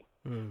somebody.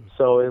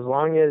 So as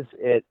long as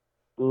it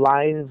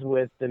lines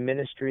with the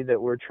ministry that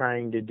we're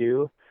trying to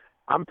do,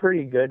 I'm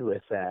pretty good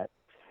with that.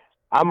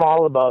 I'm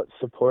all about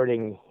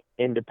supporting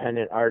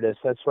independent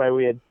artists. That's why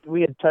we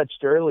had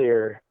touched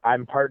earlier.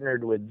 I'm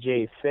partnered with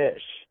Jay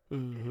Fish,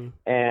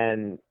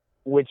 and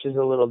which is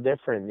a little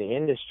different in the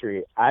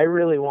industry. I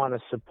really want to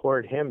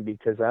support him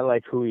because I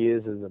like who he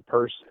is as a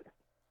person.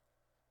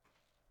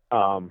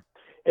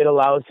 It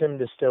allows him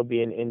to still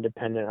be an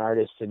independent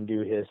artist and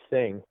do his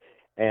thing.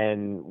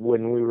 And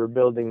when we were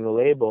building the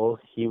label,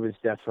 he was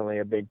definitely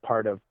a big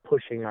part of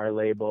pushing our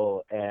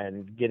label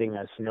and getting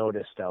us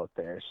noticed out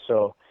there.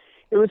 So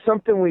it was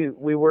something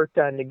we worked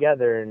on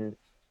together, and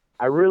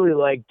I really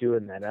like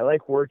doing that. I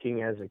like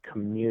working as a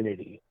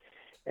community.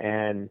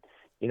 And,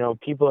 you know,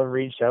 people have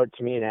reached out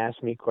to me and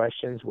asked me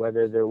questions,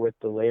 whether they're with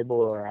the label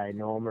or I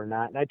know them or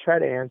not, and I try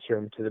to answer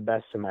them to the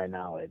best of my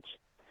knowledge.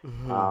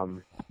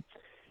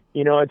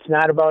 You know, it's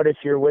not about if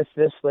you're with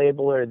this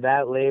label or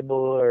that label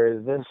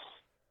or this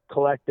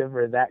collective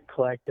or that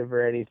collective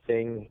or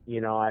anything.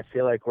 You know, I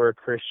feel like we're a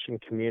Christian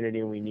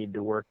community and we need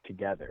to work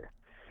together.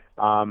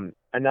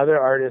 Another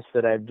artist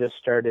that I've just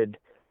started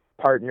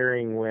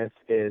partnering with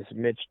is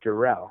Mitch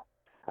Durrell.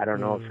 I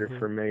don't know if you're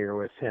familiar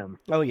with him.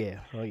 Oh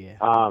yeah.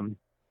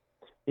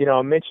 You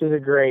know, Mitch is a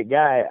great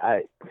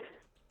guy.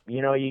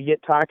 You know, you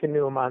get talking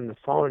to him on the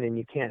phone and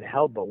you can't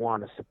help but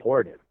want to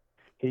support him.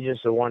 He's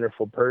just a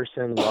wonderful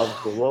person,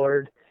 loves the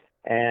Lord.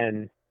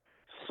 And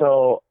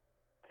so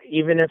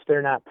even if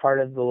they're not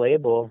part of the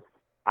label,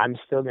 I'm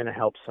still going to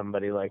help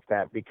somebody like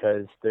that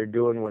because they're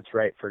doing what's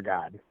right for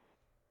God.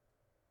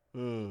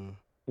 You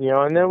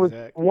know, and that was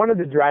one of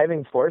the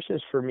driving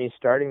forces for me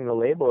starting the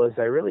label is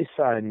I really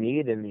saw a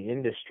need in the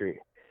industry.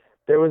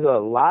 There was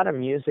a lot of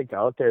music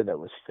out there that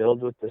was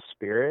filled with the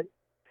Spirit.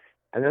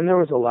 And then there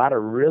was a lot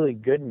of really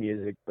good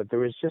music, but there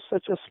was just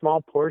such a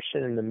small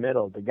portion in the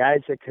middle, the guys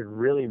that could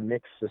really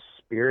mix the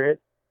Spirit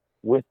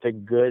with the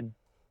good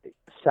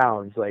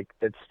sounds, like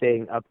that's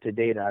staying up to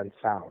date on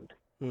sound.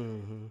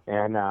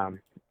 And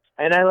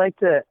I like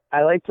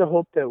to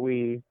hope that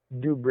we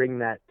do bring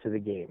that to the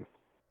game.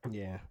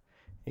 Yeah,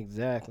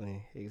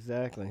 exactly.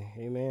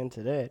 Amen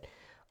to that.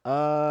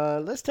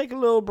 Let's take a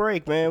little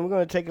break, man. We're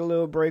going to take a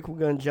little break. We're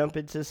going to jump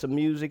into some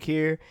music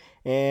here.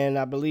 And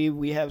I believe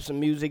we have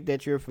some music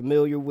that you're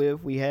familiar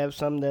with. We have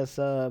some that's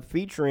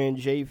featuring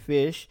Jay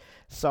Fish,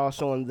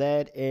 Sauce on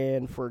that.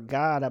 And For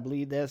God, I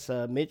believe that's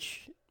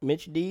Mitch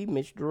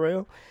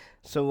Durrell.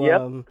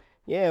 So,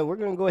 yeah, we're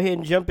going to go ahead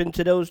and jump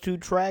into those two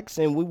tracks.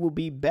 And we will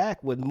be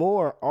back with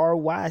more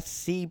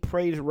RYC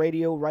Praise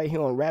Radio right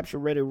here on Rapture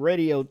Ready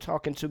Radio,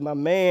 talking to my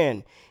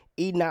man,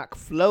 Enoch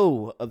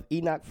Flow of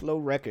Enoch Flow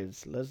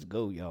Records. Let's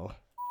go, y'all.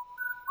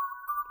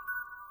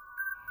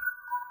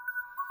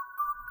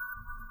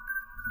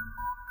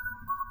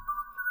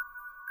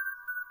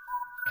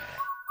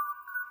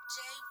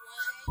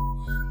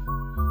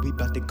 We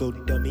about to go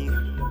dummy.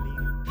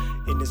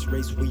 In this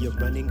race we are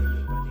running.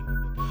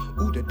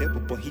 Ooh, the devil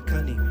boy, he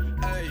cunning.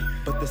 Ay.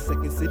 But the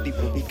second city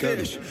will be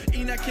gunning.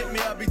 Enoch hit me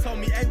up, he told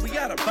me, hey, we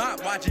got a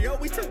bop, watch it. Yo,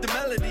 we took the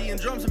melody and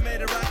drums and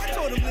made it right. I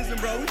told him, listen,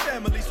 bro, we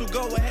family, so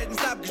go ahead and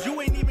stop, cause you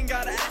ain't even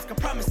gotta ask. I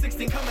promise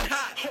 16 coming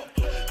hot.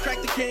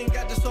 Crack the king,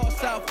 got this all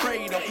South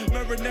Fredo.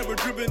 Remember, never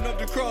driven up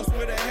the cross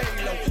with a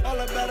halo. All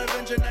about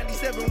Avenger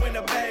 97 when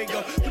the bag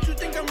go. What you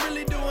think I'm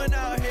really doing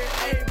out here?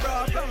 Hey, bro,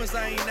 I promise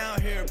I ain't out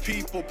here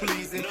people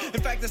pleasing.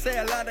 In fact, I say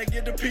a lot, I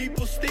get the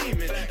people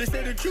steaming. They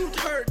say the truth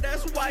hurt,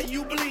 that's why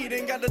you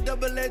bleeding. Got a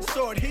double-edged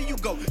sword, here you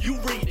go, you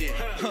read it.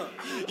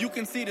 You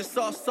can see the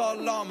sauce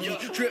all on me.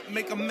 Drip,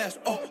 make a mess,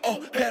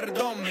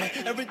 perdón me.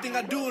 Everything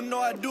I do,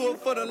 know I do it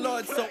for the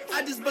Lord. So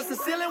I just bust the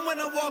ceiling when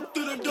I walk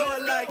through the door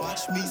like,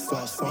 watch me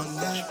sauce on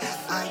that.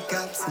 I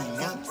got 2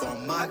 months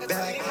on my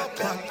back.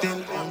 Clocked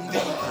in on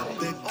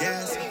the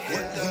gas.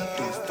 What we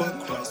do for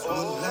Christ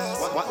will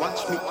last.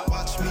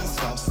 Watch me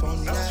sauce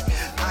on that.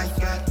 I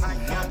got 2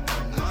 months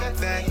on my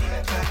back.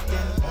 Clocked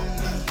in on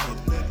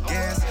the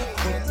gas.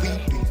 What we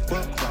do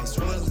for Christ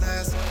will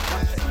last.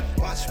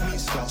 Watch me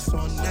sauce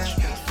on that.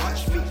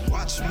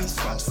 Watch me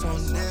sauce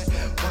on that.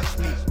 Watch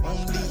me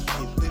only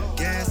hit the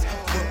gas.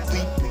 What we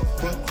do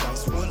for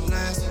Christ will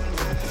last.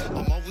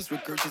 I'm always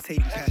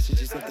regurgitating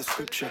passages of the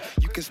scripture.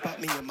 You can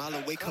spot me a mile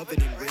away, covered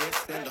in red,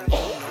 stand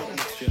alone, no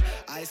mixture.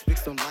 Eyes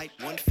fixed on light,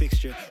 one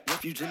fixture.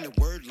 Refuge in the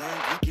word, learn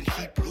we can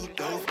heat blue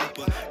dove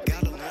reaper.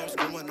 Got alarms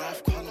going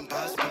off, calling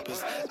by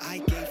sweepers. I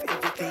gave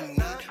everything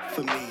not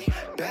for me.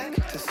 Back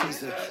to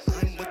Caesar.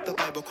 I'm what the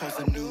Bible calls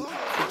a new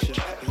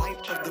creature.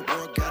 Light of the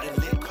world, got it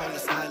lit, call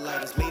us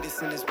highlighters. Made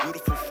us in this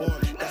beautiful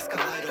form, that's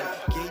Kaleido.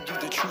 Gave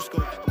you the true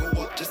scope,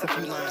 go up just a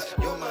few lines.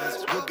 Your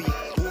minds will be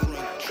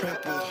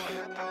trampled.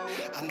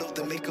 I know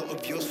the maker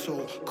of your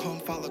soul. Come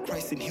follow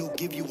Christ and he'll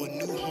give you a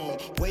new home.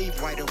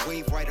 Wave rider,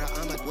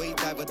 I'm like wave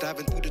diver,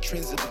 diving through the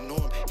trends of the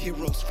norm.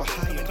 Heroes for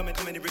hire. Coming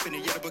and ripping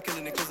it, but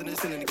killing it, closing and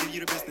selling it, give you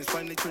the business.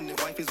 Finally turning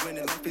it, wife is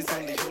winning, life is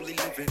only holy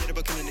living.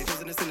 But killing it,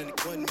 closing and selling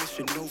it, one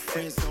mission, no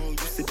friend zone.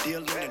 Used to deal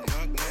in the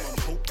dark, now I'm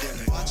hope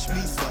dealing. Watch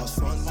me sauce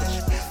on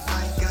that.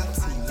 I got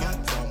 2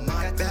 months on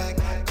my back.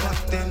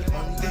 Clocked in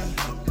on the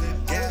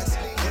gas.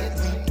 What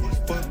we do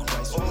for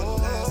Christ will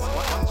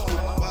last.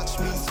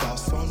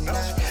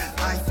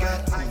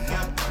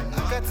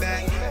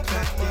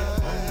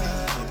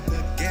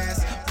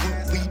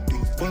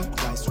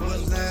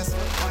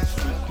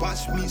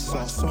 me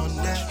sauce on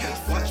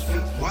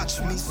that.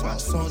 Watch me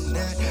sauce on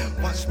that.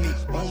 Watch me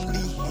only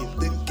hit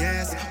the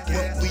gas.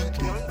 What we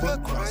do for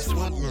Christ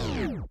will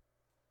learn.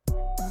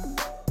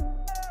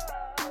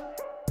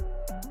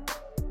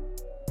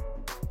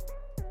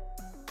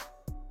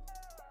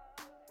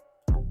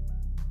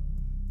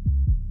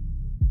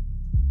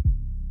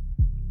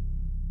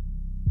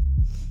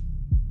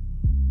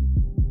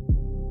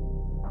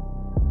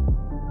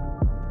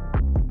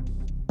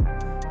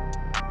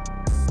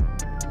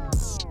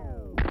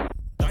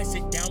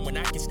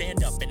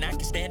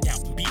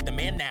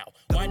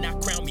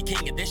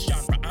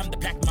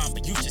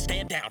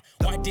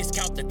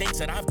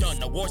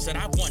 That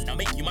I've won, I'll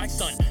make you my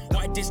son.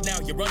 Why this now?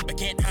 You run but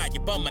can't hide. You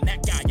bum, I'm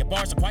that guy. Your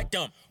bars are quite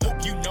dumb.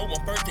 Hope you know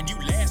I'm first and you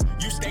last.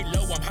 You stay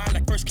low, I'm high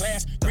like first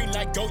class. Green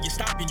light go, you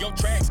stop in your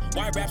tracks.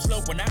 Why rap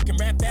slow when I can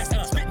rap fast?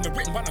 Spitting the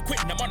written while I'm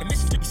quitting. I'm on a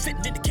mission to be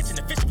sitting in the kitchen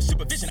and fishing with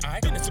supervision.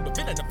 I've been a super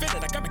villain, I'm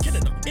feeling like I've been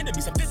killing them.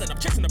 Enemies I'm feeling, I'm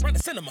chasing them around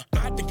the cinema.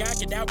 I think I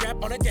can out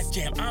rap on a death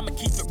jam. I'ma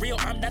keep it real,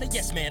 I'm not a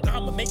yes man.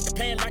 I'ma make the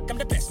plan like I'm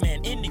the best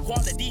man.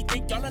 Inequality,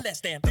 think y'all are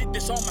less than. Did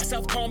this all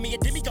myself, call me a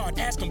demigod.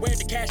 Ask him where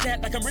the cash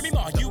at like I'm Remy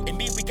Ma. You and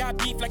me, we got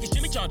beef like it's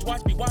Jimmy John's.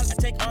 Watch me while I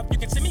take off, you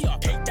can see me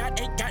off.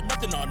 K-Dot ain't got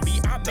nothing on me.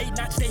 I may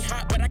not stay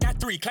hot, but I got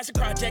 3 classic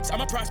projects.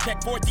 I'm a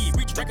prospect 4D.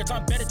 Reach records,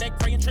 I'm better than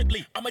Cray and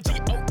Tripley. I'm a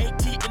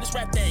G-O-A-T in this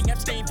rap thing.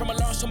 Abstain from a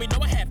loss, so we know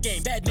I have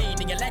game. Bad name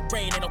and you lack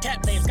brain, ain't no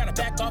cap names. Gotta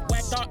back off,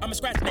 whack thought, I'ma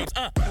scratch names.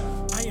 I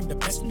am the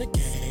best in the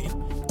game.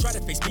 Try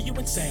to face me, you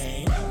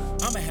insane.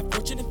 I'ma have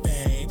fortune and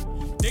fame.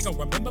 They gon'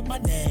 remember my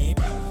name.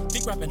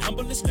 Think rapping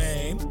humble is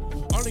lame.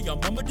 All of y'all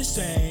mumble the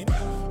same.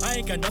 I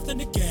ain't got nothing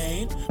to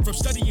gain from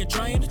studying,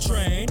 trying to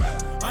train.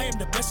 I am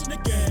the best in the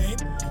game.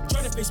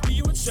 Try to face me,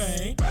 you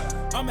insane.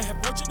 I'ma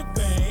have fortune and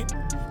fame.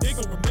 They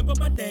gon' remember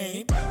my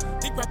name.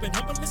 Think rapping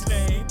humble is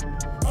lame.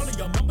 All of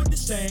y'all mumble the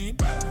same.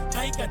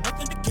 I ain't got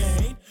nothing to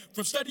gain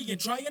from studying,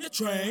 trying to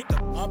train.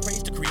 All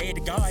praise to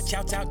Creator God.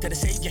 Shouts out to the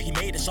Savior, He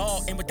made us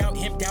all. And without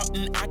Him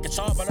doubting, I could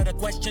solve all of the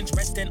questions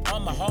resting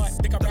on my heart.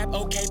 Think I rap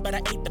okay, but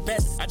I ain't the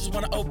best. I just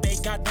wanna obey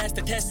God, pass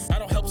the test. I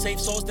don't help save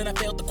souls, then I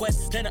failed the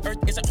quest. Planet Earth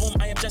isn't home,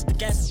 I am just a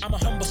guest. I'm a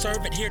humble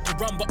servant here to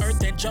rumble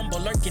earth and jumble,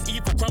 lurking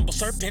evil crumble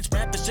serpents.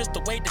 Rap is just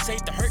a way to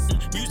save the hurting.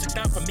 Music's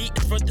not for me,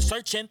 it's for the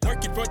searching.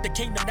 Working for the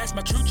kingdom, that's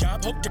my true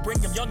job. Hope to bring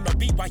Him young, no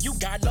BYU.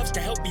 God loves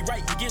to help me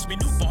write, He gives me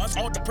new bars.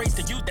 All the praise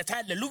to you, that's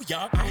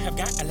hallelujah. I have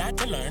got a lot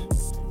to learn.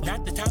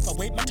 Not the top, I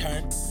wait my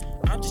turn.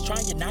 I'm just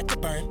trying not to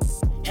burn.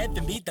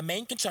 Heaven be the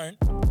main concern.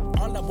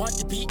 All I want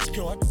to be is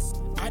pure.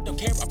 I don't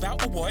care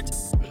about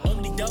awards.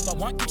 Only dove I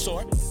want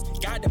consort.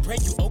 God, I pray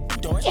you open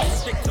doors.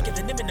 Respect, look at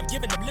the limit, I'm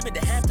giving them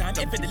limited halftime.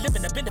 Infinite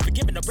living, I've been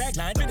forgiven, no brag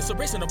line. Finish a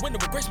race and a winner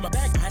with grace in my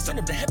bag. I send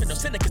him to heaven, no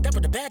sinner, cause that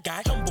was the bad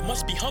guy. Humble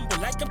must be humble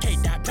like I'm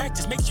K-Dot.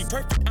 Practice makes you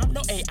perfect, I'm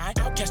no AI.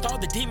 Outcast all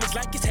the demons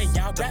like it's hey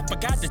y'all. Rap, I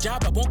got the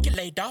job, I won't get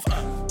laid off.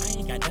 I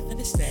ain't got nothing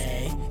to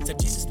say,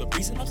 except Jesus the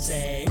reason I'm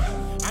saved.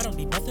 I don't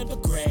need nothing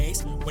but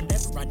grace,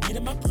 whenever I need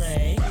Him I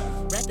pray.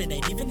 Rapping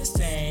ain't even the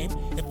same,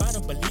 if I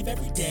don't believe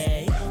every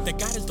day that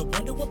God is the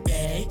one to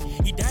obey.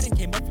 He died and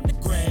came up from the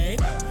grave.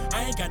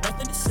 I ain't got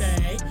nothing to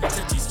say,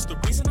 except Jesus the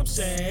reason I'm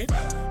saved.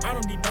 I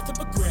don't need nothing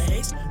but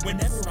grace,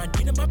 whenever I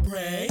need Him I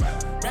pray.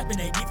 Rapping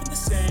ain't even the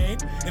same,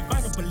 if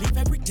I don't believe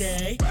every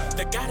day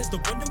that God is the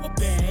one to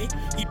obey.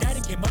 He died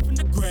and came up from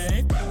the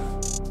grave.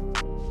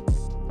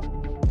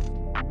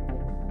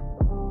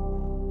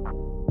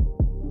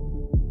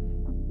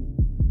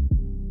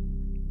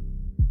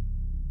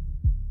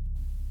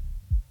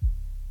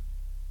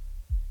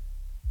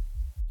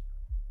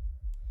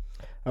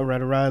 All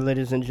right,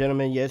 ladies and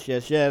gentlemen.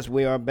 Yes.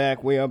 We are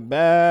back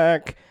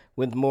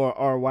with more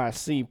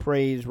RYC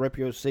Praise, Rep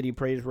Your City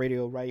Praise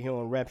Radio right here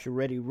on Rapture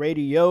Ready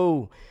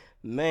Radio.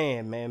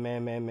 Man.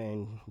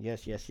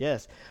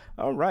 Yes.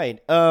 All right.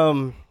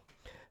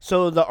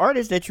 So the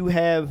artists that you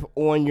have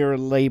on your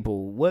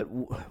label, what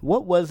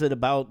was it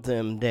about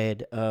them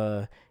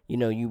that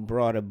you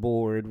brought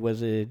aboard?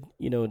 Was it,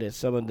 that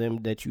some of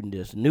them that you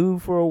just knew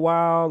for a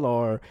while,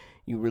 or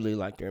you really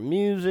liked their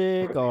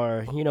music,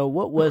 or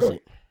what was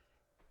it?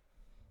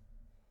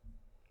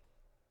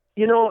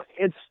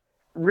 It's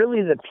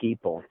really the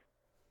people.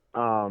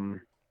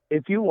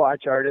 If you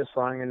watch artists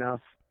long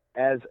enough,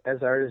 as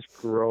artists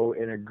grow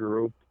in a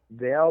group,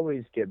 they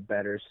always get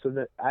better. So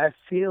that I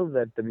feel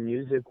that the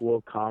music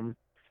will come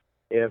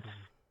if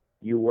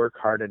you work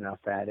hard enough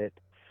at it.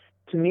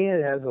 To me,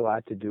 it has a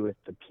lot to do with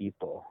the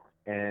people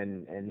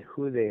and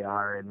who they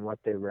are and what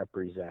they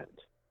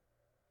represent.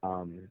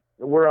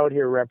 We're out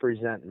here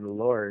representing the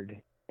Lord,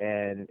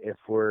 and if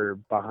we're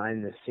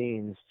behind the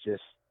scenes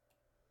just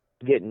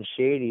getting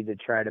shady to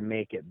try to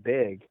make it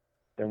big,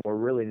 then we're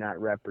really not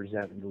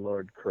representing the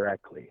Lord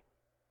correctly.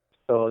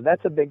 So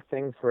that's a big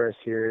thing for us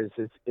here.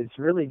 It's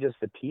really just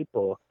the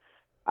people.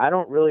 I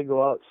don't really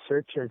go out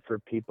searching for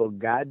people.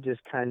 God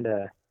just kind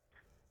of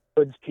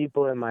puts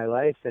people in my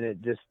life, and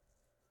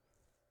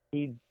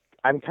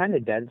I'm kind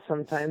of dense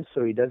sometimes,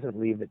 so He doesn't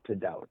leave it to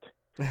doubt.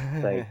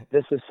 Like,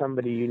 this is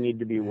somebody you need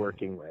to be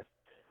working with.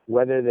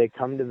 Whether they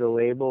come to the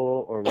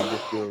label or we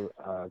just do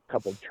a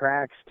couple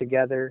tracks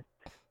together,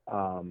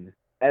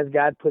 as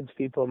God puts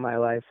people in my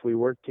life, we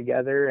work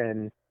together,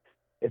 and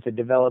if it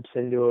develops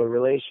into a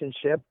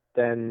relationship,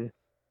 then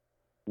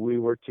we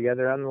work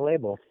together on the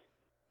label.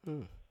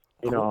 Cool.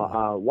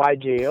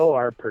 YJO,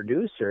 our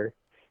producer,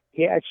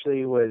 he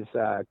actually was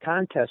a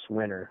contest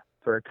winner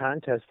for a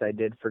contest I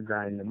did for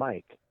Grind the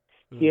Mic.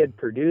 He had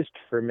produced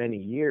for many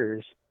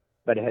years,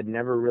 but had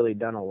never really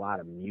done a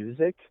lot of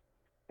music,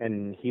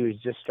 and he was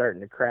just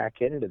starting to crack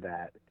into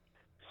that.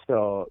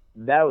 So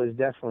that was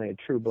definitely a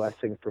true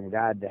blessing from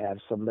God to have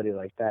somebody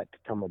like that to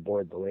come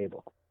aboard the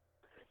label.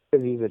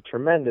 Because he's a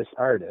tremendous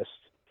artist,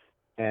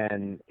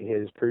 and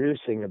his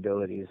producing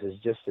abilities is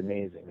just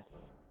amazing.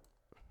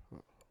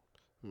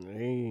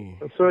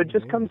 So it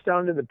just comes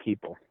down to the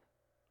people.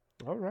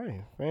 All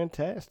right,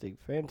 fantastic.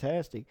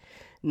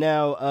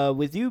 Now,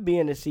 with you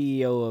being the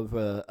CEO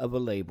of a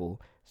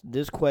label,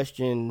 this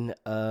question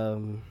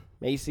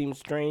may seem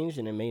strange,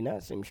 and it may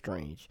not seem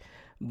strange,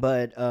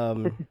 but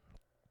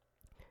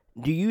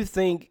do you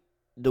think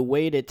the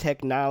way that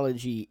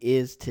technology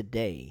is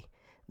today,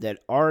 that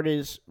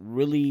artists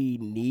really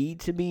need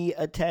to be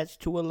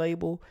attached to a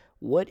label?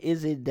 What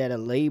is it that a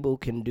label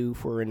can do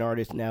for an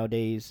artist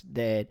nowadays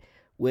that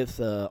with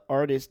an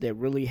artist that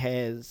really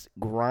has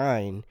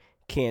grind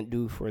can't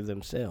do for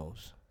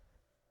themselves?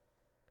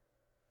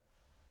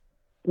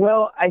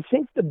 Well, I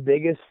think the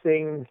biggest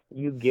thing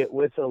you get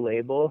with a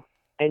label,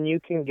 and you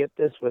can get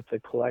this with a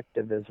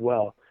collective as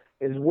well,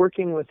 is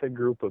working with a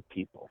group of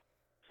people.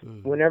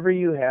 Whenever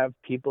you have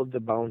people to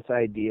bounce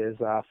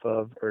ideas off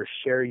of or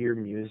share your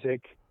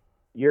music,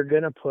 you're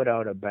going to put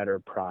out a better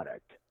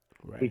product.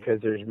 Right. Because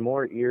there's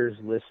more ears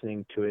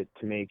listening to it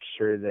to make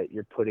sure that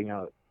you're putting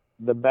out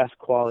the best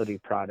quality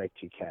product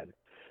you can.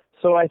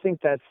 So I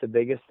think that's the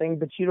biggest thing,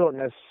 but you don't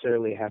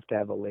necessarily have to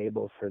have a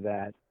label for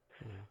that.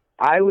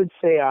 I would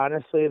say,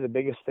 honestly, the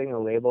biggest thing a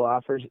label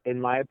offers,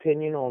 in my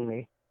opinion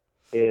only,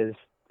 is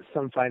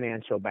some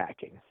financial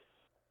backing.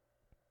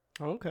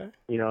 Okay.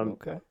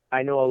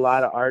 I know a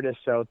lot of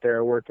artists out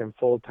there working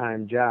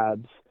full-time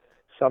jobs.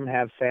 Some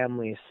have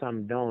families,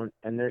 some don't,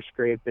 and they're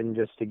scraping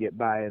just to get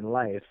by in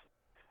life.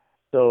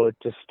 So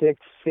to stick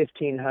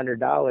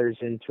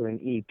 $1,500 into an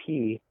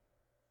EP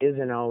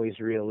isn't always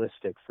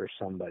realistic for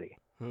somebody.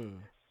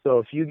 So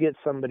if you get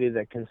somebody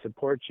that can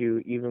support you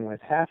even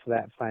with half of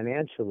that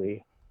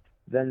financially,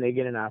 then they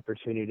get an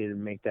opportunity to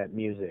make that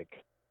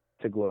music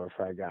to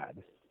glorify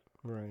God.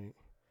 Right.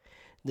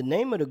 The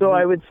name of the So group...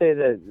 I would say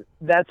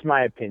that's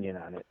my opinion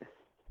on it.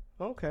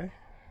 Okay.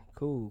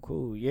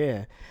 Cool.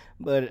 Yeah.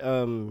 But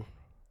I'm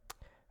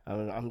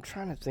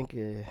trying to think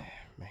of...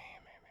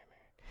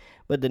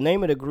 But the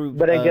name of the group...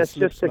 But I guess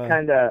just to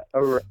kind of...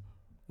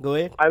 Go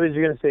ahead. I was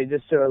going to say,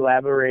 just to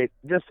elaborate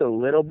just a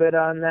little bit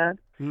on that,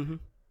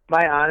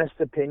 my honest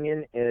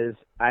opinion is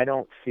I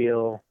don't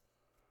feel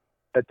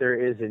that there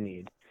is a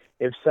need.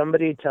 If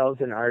somebody tells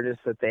an artist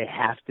that they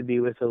have to be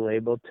with a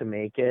label to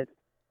make it,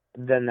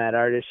 then that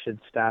artist should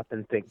stop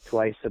and think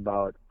twice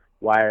about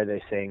why are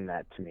they saying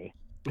that to me.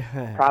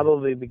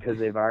 Probably because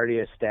they've already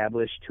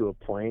established to a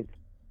point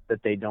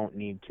that they don't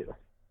need to,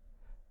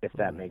 if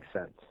that makes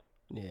sense.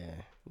 Yeah.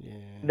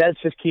 That's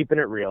just keeping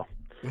it real.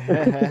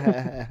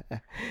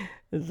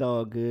 It's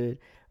all good.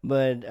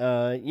 But,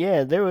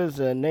 there was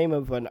a name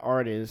of an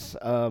artist,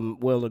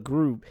 a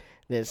group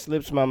that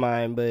slips my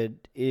mind, but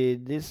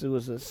this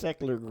was a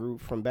secular group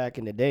from back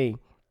in the day.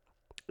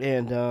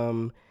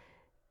 And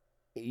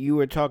you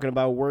were talking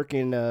about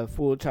working a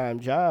full-time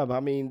job. I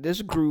mean,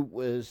 this group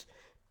was,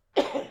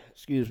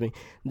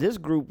 this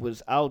group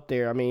was out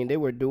there. I mean, they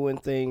were doing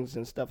things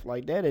and stuff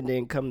like that, and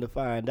then come to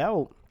find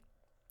out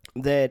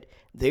that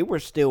they were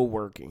still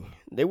working.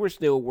 They were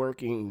still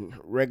working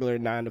regular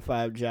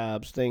 9-to-5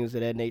 jobs, things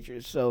of that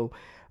nature. So,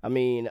 I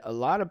mean, a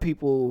lot of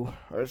people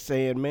are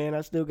saying, man,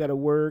 I still got to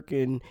work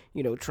and,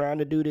 trying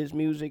to do this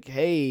music.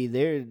 Hey,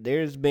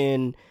 there's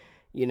been,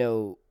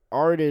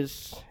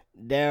 artists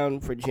down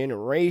for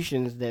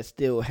generations that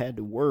still had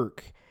to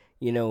work,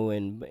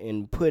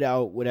 and put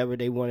out whatever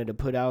they wanted to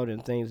put out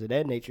and things of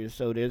that nature.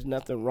 So there's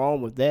nothing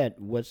wrong with that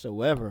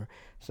whatsoever.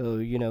 So,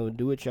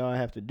 do what y'all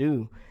have to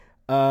do.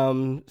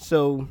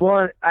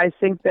 Well, I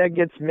think that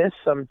gets missed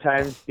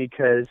sometimes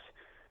because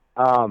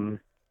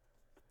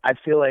I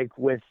feel like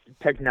with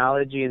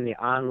technology and the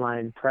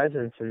online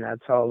presence, and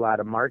that's how a lot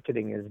of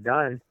marketing is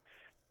done,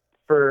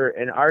 for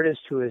an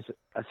artist who is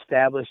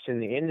established in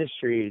the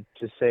industry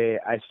to say,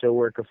 I still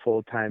work a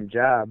full-time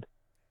job,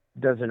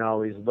 doesn't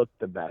always look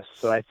the best.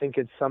 So I think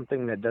it's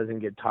something that doesn't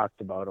get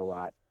talked about a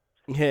lot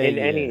in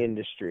any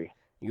industry.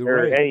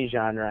 You're right. Any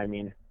genre, I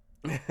mean.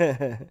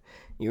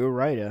 You're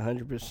right,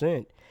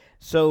 100%.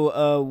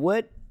 So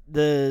what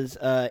does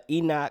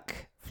Enoch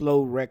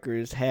Flow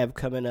Records have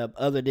coming up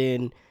other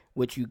than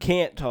what you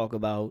can't talk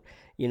about?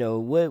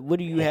 What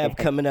do you have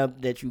coming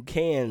up that you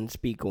can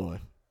speak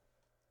on?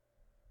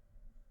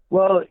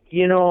 Well,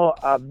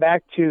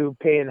 back to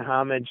paying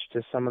homage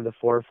to some of the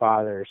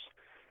forefathers.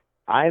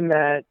 I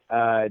met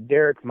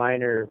Derek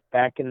Minor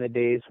back in the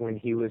days when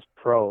he was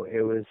pro.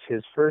 It was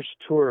his first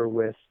tour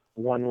with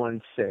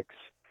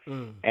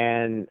 116.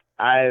 And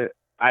I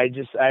I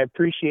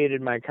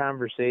appreciated my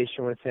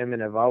conversation with him,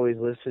 and I've always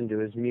listened to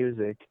his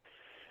music.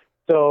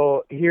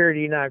 So here at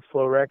Enoch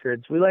Flow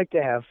Records, we like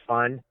to have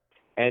fun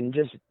and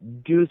just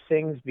do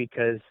things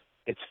because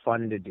it's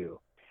fun to do.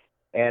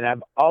 And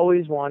I've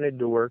always wanted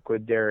to work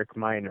with Derek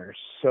Minor.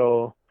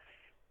 So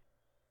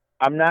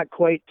I'm not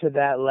quite to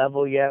that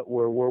level yet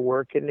where we're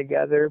working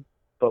together,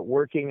 but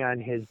working on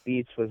his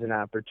beats was an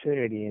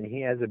opportunity, and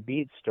he has a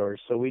beat store.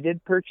 So we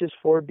did purchase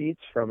 4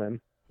 beats from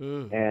him,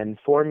 and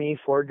For Me,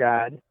 For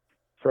God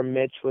from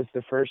Mitch was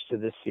the first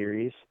of the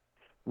series.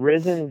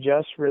 Risen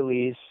just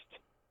released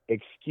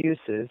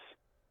Excuses.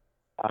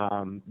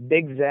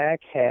 Big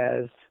Zach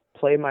has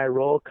Play My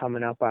Role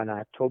coming up on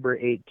October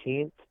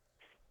 18th,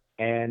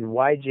 and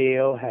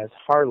YJO has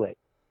Harlot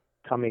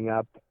coming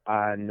up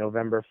on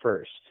November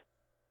 1st.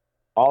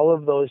 All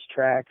of those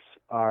tracks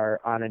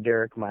are on a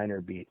Derek Minor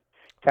beat.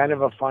 Kind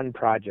of a fun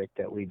project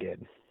that we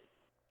did.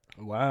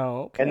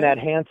 Wow. Okay. And that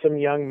handsome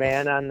young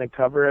man on the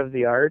cover of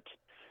the art,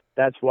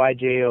 that's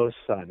YJO's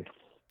son.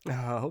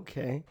 Oh,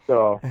 okay.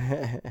 So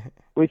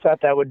we thought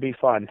that would be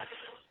fun.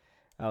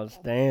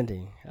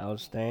 Outstanding,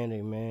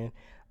 man.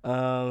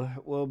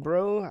 Well,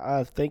 bro,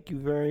 I thank you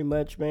very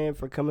much, man,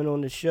 for coming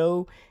on the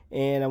show,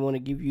 and I want to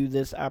give you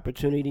this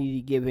opportunity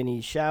to give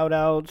any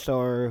shout-outs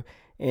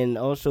and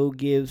also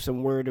give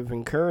some word of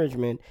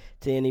encouragement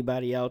to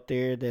anybody out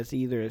there that's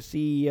either a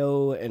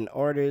CEO, an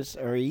artist,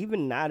 or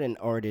even not an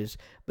artist,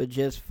 but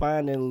just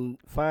finding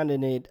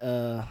it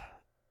a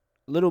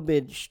little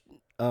bit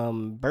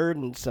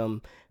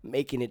burdensome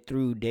making it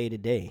through day to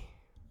day.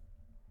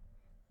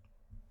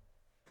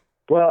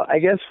 Well, I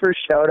guess for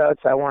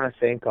shout-outs, I want to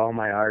thank all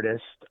my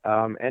artists,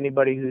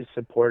 anybody who's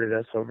supported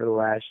us over the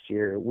last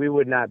year. We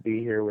would not be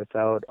here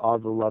without all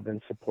the love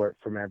and support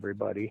from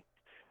everybody.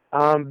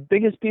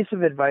 Biggest piece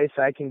of advice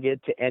I can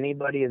get to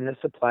anybody, and this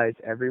applies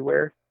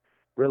everywhere,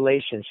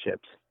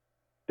 relationships.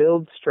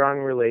 Build strong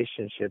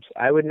relationships.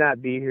 I would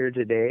not be here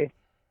today,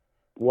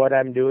 what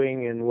I'm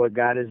doing and what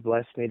God has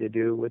blessed me to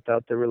do,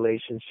 without the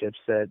relationships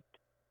that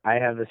I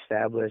have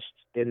established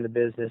in the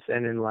business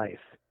and in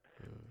life.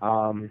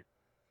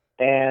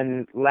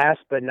 And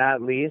last but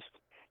not least,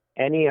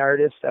 any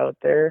artist out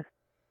there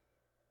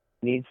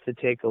needs to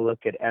take a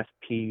look at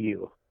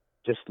FPU.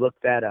 Just look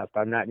that up.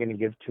 I'm not going to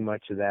give too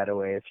much of that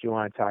away. If you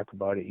want to talk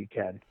about it, you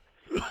can.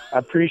 I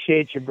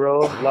appreciate you, bro.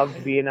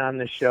 Loved being on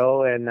the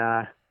show. And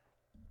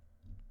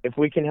if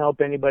we can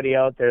help anybody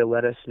out there,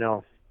 let us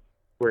know.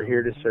 We're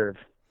here to serve.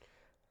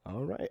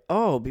 All right.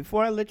 Oh,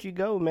 before I let you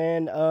go,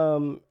 man,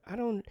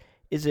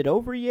 is it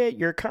over yet,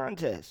 your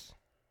contest?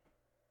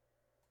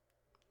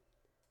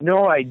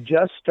 No, I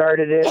just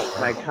started it.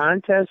 My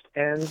contest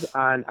ends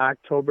on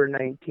October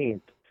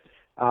 19th.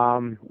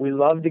 We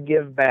love to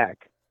give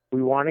back.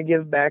 We want to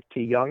give back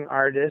to young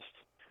artists,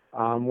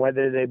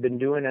 whether they've been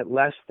doing it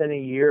less than a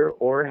year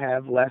or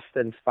have less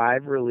than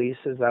 5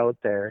 releases out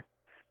there.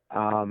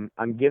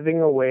 I'm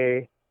giving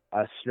away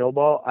a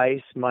Snowball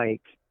Ice mic.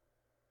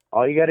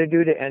 All you got to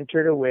do to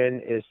enter to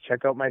win is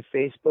check out my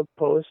Facebook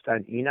post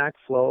on Enoch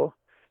Flow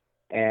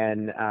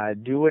and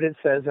do what it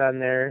says on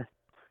there.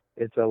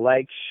 It's a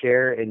like,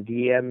 share, and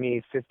DM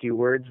me 50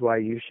 words why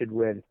you should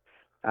win.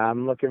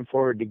 I'm looking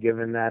forward to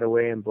giving that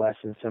away and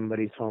blessing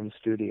somebody's home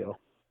studio.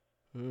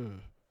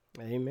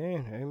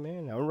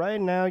 Amen. All right,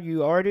 now,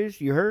 you artists,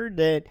 you heard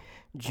that.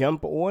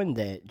 Jump on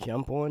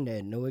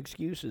that. No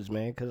excuses,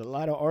 man, because a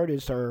lot of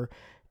artists are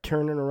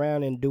turning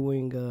around and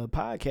doing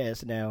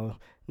podcasts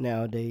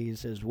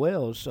nowadays as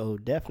well, so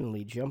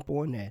definitely jump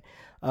on that.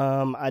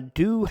 I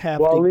do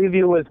have I'll leave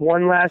you with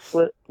one last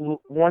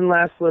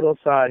little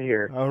thought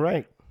here. All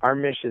right. Our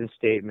mission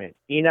statement,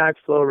 Enoch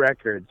Flow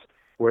Records,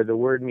 where the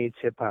word meets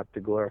hip-hop to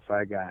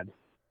glorify God.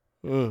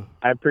 I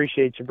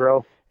appreciate you,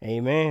 bro.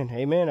 Amen.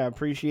 I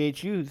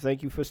appreciate you.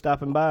 Thank you for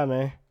stopping by,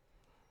 man.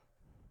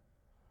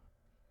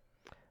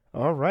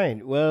 All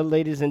right. Well,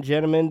 ladies and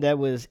gentlemen, that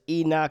was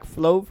Enoch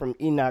Flow from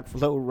Enoch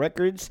Flow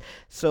Records.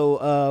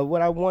 So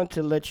what I want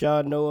to let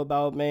y'all know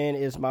about, man,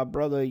 is my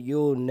brother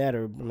Yul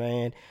Netter,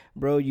 man.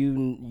 Bro,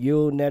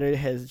 Yul Netter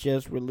has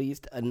just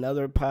released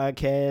another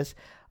podcast.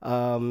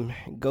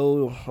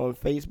 Go on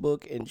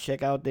Facebook and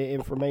check out the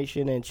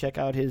information and check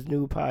out his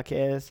new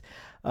podcast.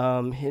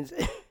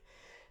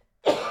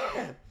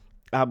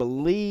 I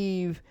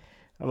believe,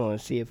 I'm going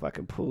to see if I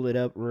can pull it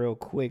up real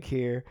quick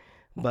here.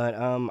 But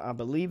I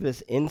believe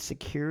it's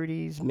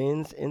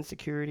men's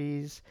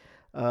insecurities.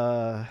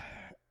 Man.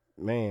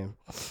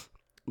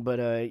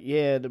 But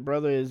yeah, the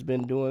brother has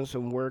been doing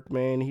some work,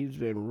 man. He's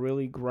been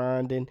really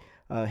grinding.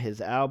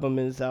 His album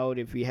is out.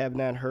 If you have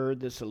not heard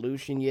The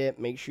Solution yet,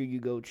 make sure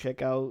you go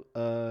check out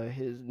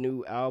his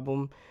new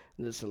album,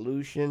 The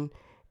Solution.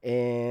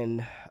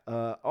 And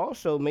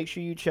also make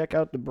sure you check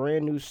out the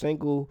brand new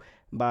single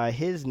by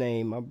his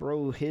name, my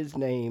bro, his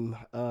name,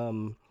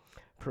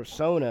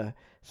 Persona.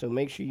 So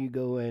make sure you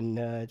go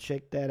and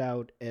check that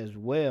out as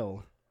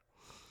well.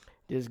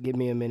 Just give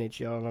me a minute,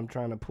 y'all. I'm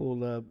trying to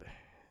pull up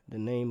the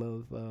name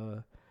of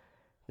Yul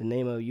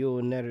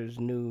Netter's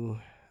new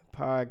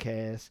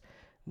podcast,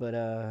 but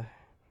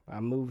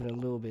I'm moving a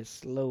little bit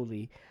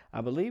slowly.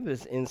 I believe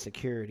it's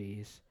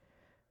Insecurities.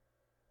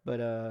 But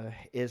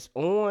it's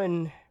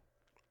on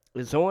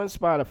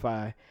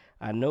Spotify.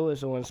 I know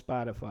it's on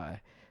Spotify.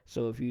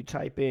 So if you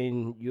type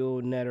in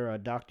Yul Netter or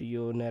Dr.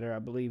 Yul Netter, I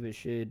believe it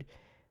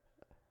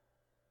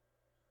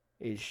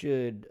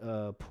should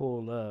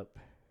pull up.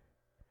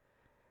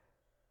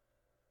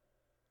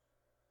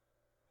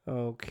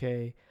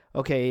 Okay,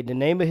 the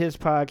name of his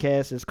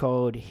podcast is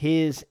called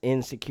His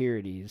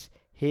Insecurities.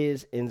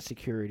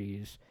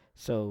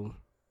 So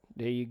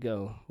there you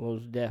go.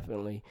 Most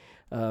definitely.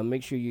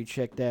 Make sure you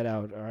check that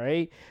out, all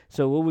right?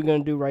 So what we're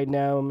going to do right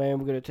now, man,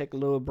 we're going to take a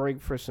little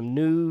break for some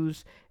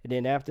news. And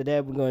then after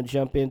that, we're going to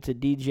jump into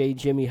DJ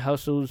Jimmy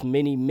Hustle's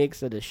mini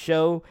mix of the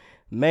show.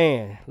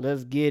 Man,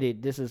 let's get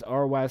it. This is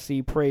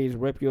RYC Praise,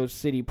 Rep Your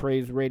City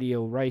Praise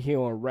Radio, right here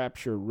on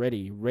Rapture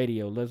Ready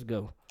Radio. Let's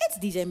go. It's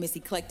DJ Miss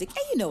Eclectic, and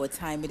you know what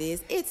time it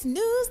is. It's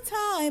news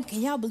time.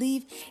 Can y'all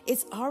believe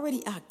it's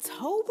already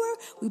October?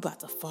 We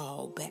about to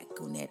fall back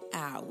on that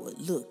hour.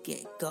 Look at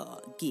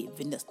God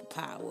giving us the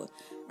power.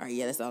 All right,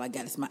 yeah, that's all I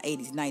got. It's my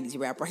 80s, 90s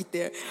rap right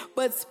there.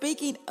 But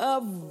speaking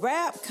of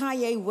rap,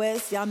 Kanye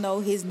West, y'all know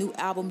his new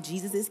album,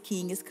 Jesus is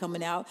King, is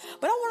coming out.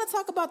 But I want to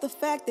talk about the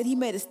fact that he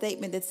made a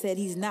statement that said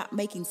he's not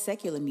making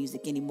secular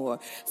music anymore.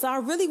 So I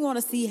really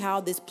want to see how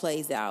this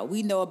plays out.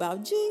 We know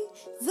about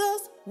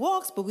Jesus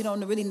Walks, but we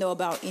don't really know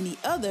about any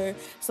other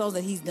songs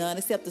that he's done,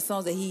 except the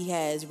songs that he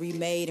has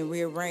remade and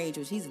rearranged,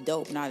 which he's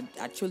dope, and I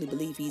truly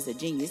believe he's a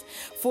genius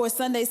for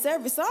Sunday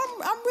service. So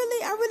I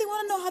really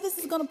want to know how this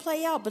is going to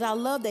play out, but I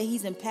love that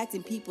he's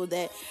impacting people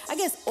that I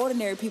guess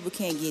ordinary people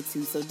can't get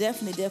to. So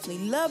definitely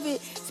love it.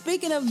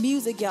 Speaking of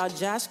music, y'all,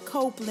 Josh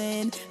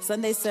Copeland,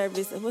 Sunday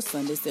service. What's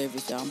Sunday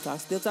service, y'all? I'm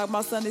still talking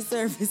about Sunday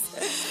service.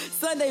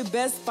 Sunday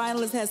Best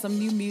Finalist has some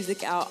new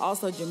music out.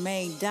 Also,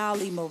 Jermaine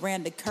Dolly,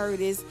 Miranda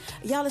Curtis.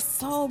 Y'all, it's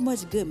so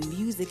much good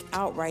music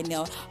out right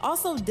now.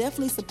 Also,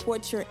 definitely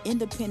support your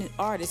independent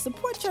artists.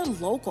 Support your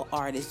local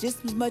artists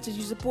just as much as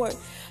you support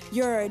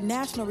your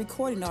national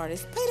recording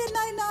artists. Pay that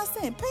 99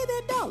 cents. Pay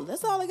that $1.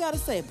 That's all I got to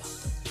say about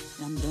that.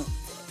 I'm done.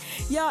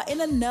 Y'all, in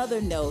another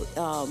note,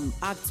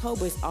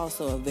 October is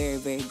also a very,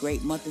 very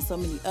great month in so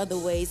many other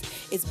ways.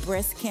 It's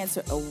Breast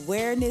Cancer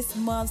Awareness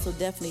Month, so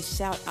definitely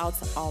shout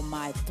out to all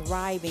my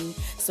thriving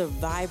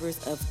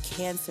survivors of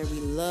cancer. We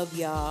love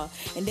y'all.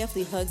 And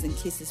definitely hugs and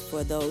kisses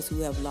for those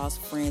who have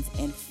lost friends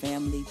and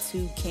family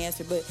to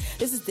cancer. But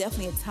this is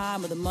definitely a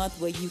time of the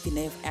month where you can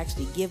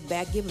actually give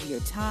back, give of your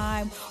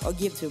time, or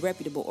give to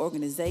reputable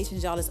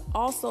organizations. Y'all, it's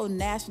also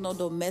National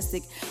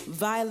Domestic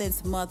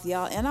Violence Month,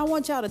 y'all. And I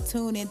want y'all to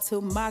tune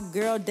into my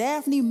girl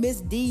Daphne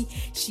Miss D.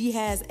 She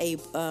has a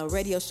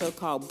radio show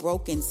called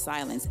Broken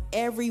Silence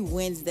every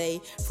Wednesday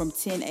from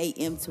 10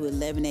 a.m. to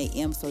 11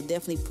 a.m. So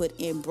definitely put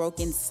in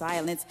Broken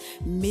Silence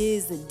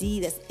Ms.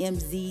 D. That's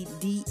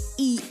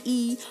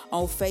MZDEE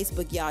on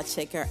Facebook. Y'all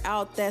check her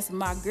out. That's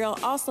my girl.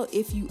 Also,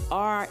 if you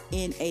are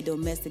in a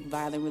domestic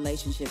violent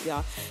relationship,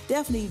 y'all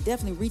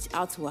definitely reach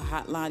out to a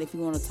hotline if you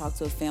want to talk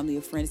to a family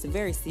or friend. It's a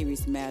very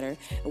serious matter.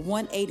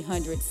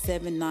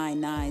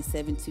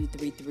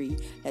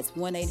 1-800-799-7233. That's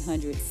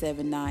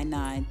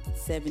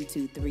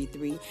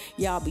 1-800-799-7233.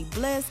 Y'all be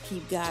blessed.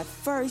 Keep God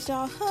first.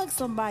 Y'all hug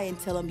somebody and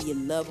tell them you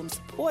love them.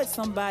 Support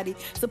somebody.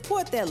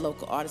 Support that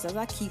local artist. As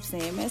I keep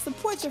saying, man,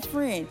 support your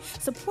friend.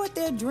 Support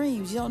their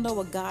dreams. You don't know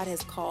what God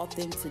has called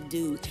them to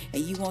do,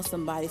 and you want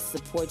somebody to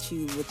support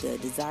you with the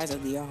desires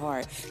of your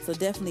heart. So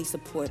definitely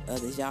support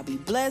others. Y'all be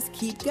blessed.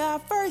 Keep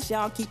God first.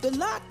 Y'all keep it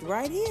locked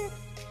right here.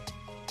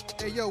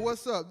 Hey, yo,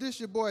 what's up? This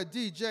your boy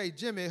DJ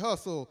Jimmy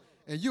Hustle,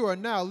 and you are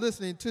now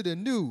listening to the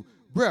new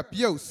Rep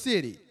Your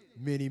City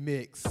mini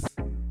mix.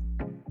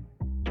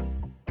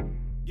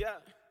 Yeah.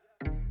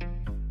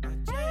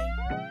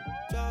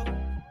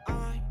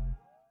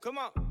 Come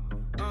on.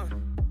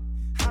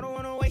 I don't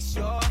wanna waste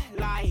your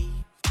life.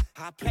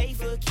 I play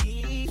for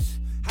keeps.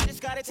 I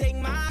just gotta take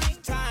my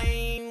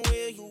time.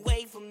 Will you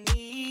wait for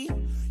me?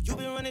 You've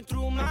been running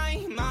through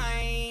my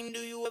mind. Do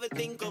you ever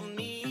think of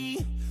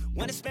me?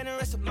 Wanna spend the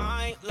rest of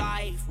my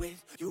life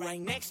with you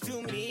right next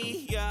to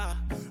me. Yeah,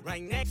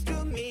 right next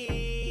to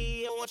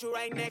me. I want you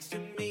right next to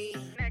me.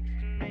 Next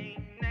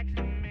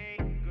to me,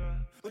 girl.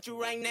 Put you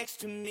right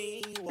next to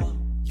me. Whoa.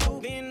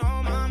 You've been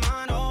on my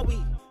mind all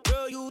week.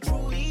 Girl, you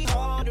truly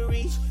hard to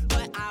reach.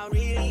 But I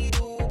really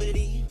do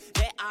believe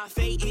that our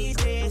fate is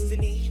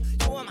destiny.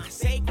 You are my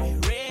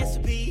sacred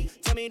recipe.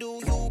 Tell me, do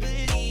you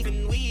believe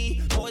in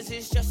we? Or is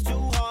this just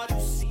too hard to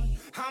see?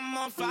 I'm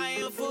on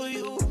fire for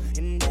you.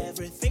 And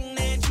everything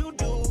that you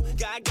do,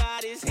 God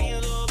got his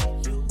hand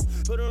over you.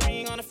 Put a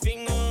ring on a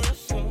finger or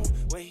soon.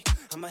 Wait,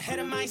 I'm ahead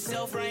of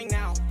myself right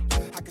now.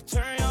 I could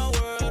turn your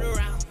world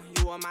around.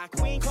 You are my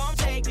queen, come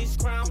take this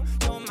crown.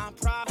 You're my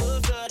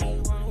property.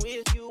 One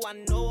with you, I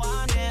know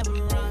I'll never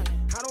run.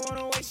 I don't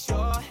wanna waste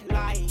your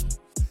life.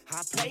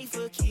 I play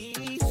for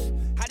keeps.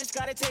 I just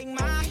gotta take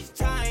my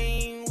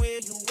time.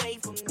 Will you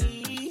wait for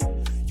me?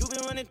 You've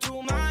been running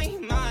through my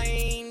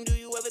mind. Do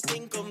you ever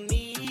think of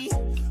me?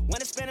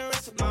 Wanna spend the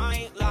rest of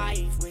my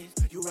life with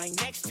you right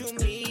next to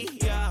me.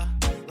 Yeah,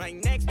 right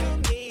next to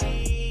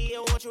me. I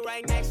want you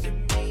right next to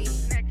me.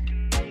 Next to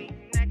me,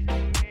 next to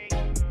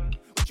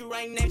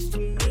right next to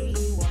me.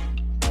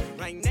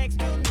 Right next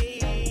to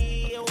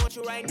me. I want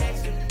you right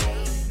next to me.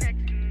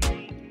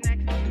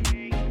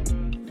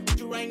 Want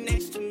you right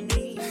next to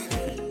me.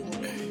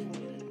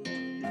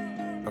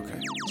 Okay.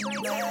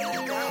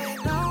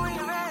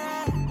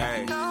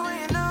 Hey.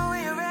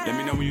 Let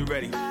me know when you're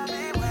ready.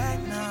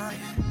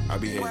 I'll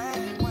be here.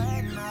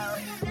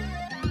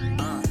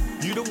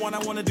 You the one I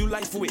wanna do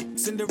life with.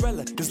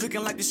 Cinderella, cause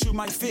looking like the shoe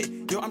might fit.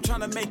 Yo, I'm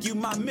tryna make you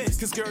my miss.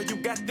 Cause girl, you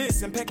got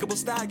this impeccable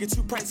style, you're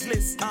too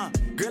priceless.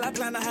 Girl, I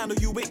plan to handle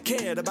you with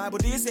care. The Bible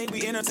did say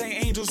we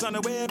entertain angels on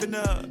the web and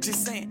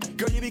just saying,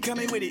 girl, you be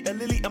coming with it. A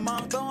lily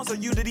among thorns, or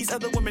you to these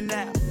other women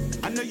now.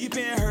 I know you've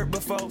been hurt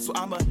before, so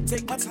I'ma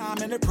take my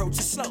time and approach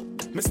it slow.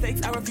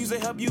 Mistakes, I refuse to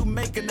help you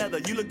make another.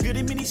 You look good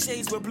in many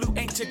shades where blue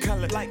ain't your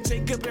color. Like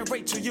Jacob and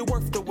Rachel, you're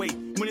worth the wait.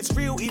 When it's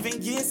real,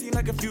 even years seem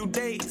like a few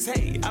days.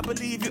 Hey, I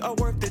believe you are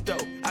worth it though.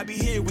 I'll be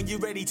here when you're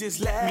ready, just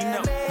let me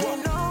know.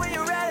 Know when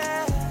you're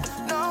ready.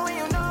 Know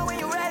when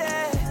you're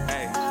ready.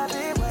 Hey. I'll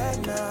be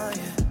waiting on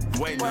you.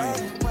 Waiting on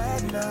you.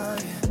 Waiting on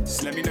you.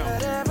 Just let me know.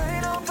 There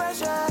ain't no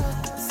pressure.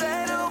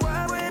 Say the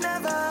word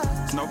whenever.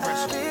 There's no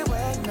pressure. I'll be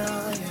waiting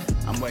on you.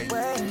 I'm waiting.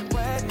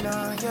 Waiting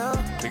on you.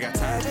 We got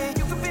time. Baby,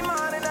 you can be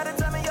mine another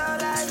time in your life.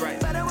 That's right.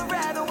 Better with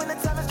rather when the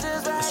time is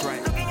just right. That's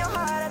right. Look in your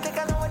heart, I think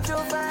I know what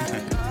you'll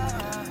find.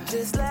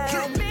 Just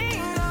let me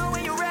know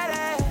when you're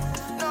ready.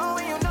 Know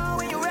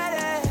when you're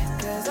ready.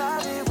 Cause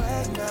I'll be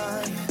waiting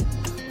on you.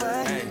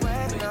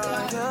 Waiting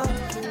on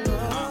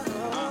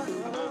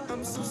you.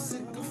 I'm so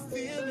sick of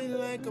feeling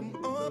like I'm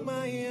on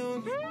my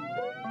own.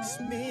 It's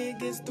me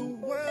against the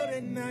world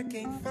and I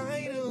can't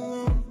fight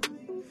alone.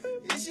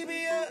 It should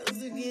be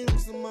us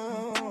against them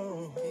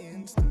all.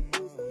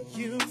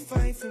 You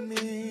fight for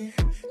me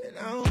and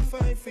I'll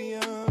fight for you.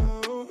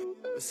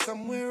 But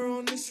somewhere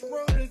on this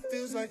road it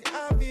feels like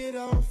I'll get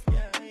off.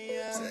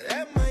 So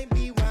that might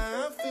be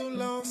why I feel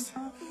lost.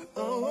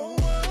 Oh,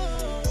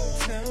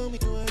 tell me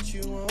what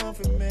you want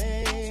from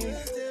me.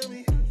 Tell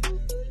me,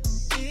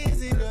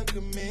 is it a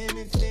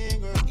commitment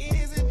thing or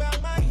is it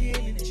about my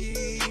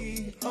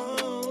energy?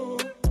 Oh,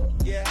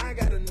 yeah, I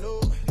gotta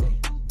know.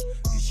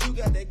 Cause you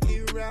got that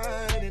get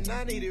right and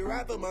I need it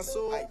right for my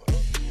soul.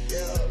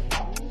 Yeah,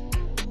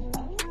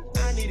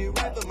 I need it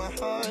right for my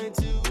heart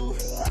too.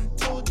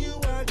 Told you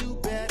I do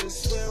better,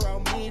 swear I'll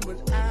mean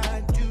what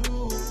I do.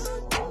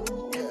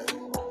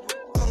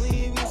 Only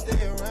if you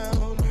stay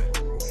around.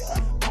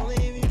 Only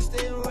if you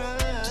stay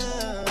around.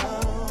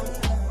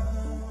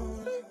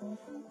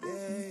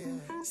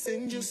 Yeah.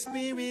 Send your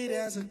spirit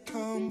as a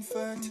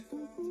comfort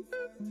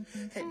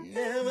and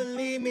never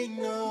leave me,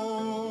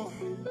 no.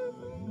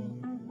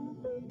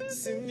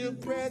 Send your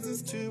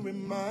presence to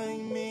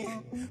remind me,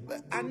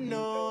 but I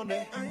know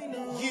that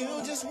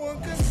you just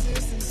want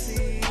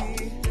consistency.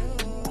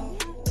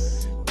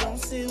 Don't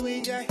say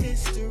we got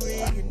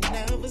history, you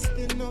never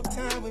spend no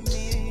time with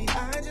me.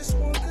 I just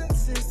want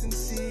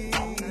consistency.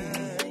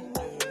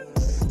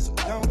 So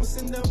don't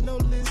send up no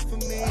list for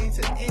me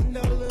to end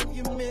all of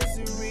your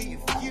misery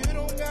if you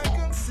don't got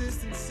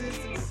consistency.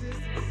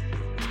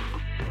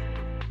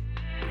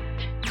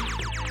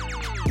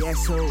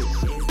 Guess who?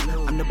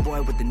 I'm the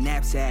boy with the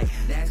knapsack.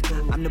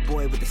 I'm the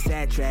boy with the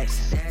sad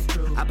tracks.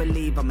 I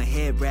believe I'm a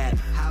head rap.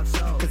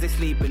 Cause they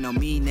sleeping on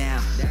me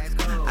now.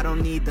 I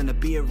don't need them to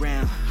be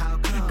around.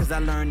 Cause I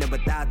learned that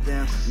without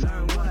them,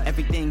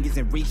 everything is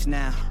in reach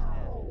now.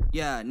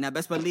 Yeah, now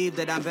best believe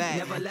that I'm back.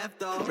 Never left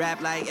though. Rap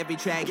like every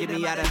track, get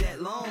me out of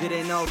that long.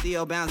 Didn't know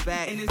Theo bounced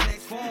back in his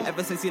next form.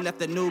 Ever since he left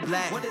the new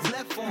black. What is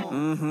left for?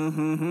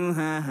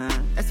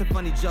 That's a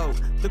funny joke.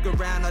 Look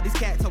around, all these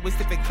cats always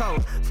sipping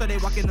coke. So they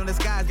walking on the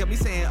skies, got me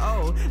saying,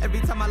 oh. Every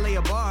time I lay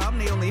a bar, I'm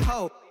the only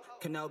hope.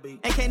 Kenobi.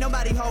 And can't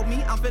nobody hold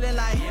me, I'm feeling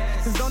like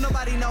Cause don't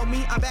nobody know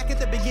me, I'm back at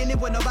the beginning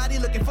with nobody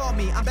looking for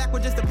me. I'm back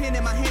with just a pen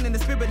in my hand and the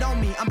spirit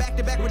on me. I'm back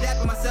to back with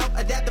dapping myself,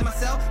 adapting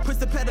myself. Push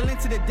the pedal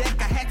into the deck,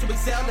 I had to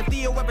excel. If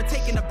Theo ever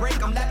taking a break,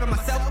 I'm lapping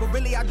myself. But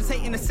really I'm just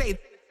hating to say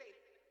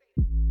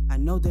I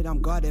know that I'm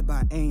guarded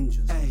by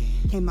angels. Ay.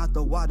 Came out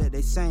the water,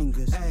 they sang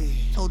us. Ay.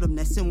 Told him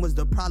that sin was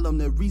the problem,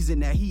 the reason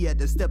that he had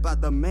to step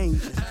out the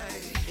manger.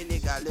 And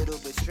it got a little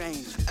bit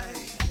strange.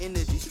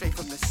 Energy straight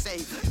from the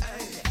Savior.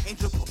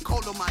 Angel put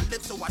cold on my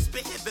lips, so I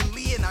spit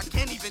heavenly and I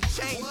can't even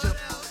change it.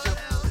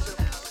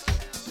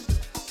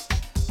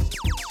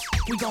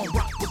 We gon'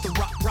 rock with the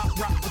rock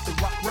with the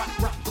rock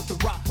with the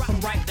rock. From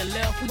right to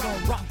left, we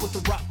gon' rock with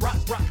the rock with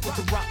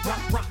the rock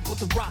with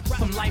the rock.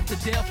 From life to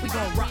death, we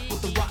gon' rock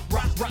with the rock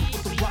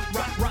with the rock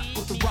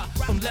with the rock.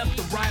 From left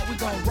to right, we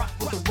gon' rock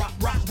with the rock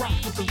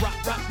with the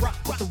rock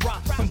with the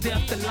rock. From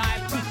death to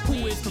life,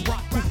 who is the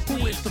rock?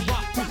 Who is the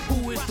rock?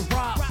 Who is the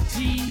rock?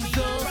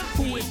 Jesus.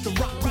 Who is the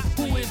rock?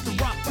 Who is the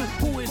rock?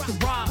 Who is the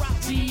rock?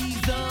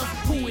 Jesus.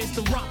 Who is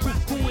the rock?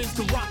 Who is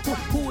the rock?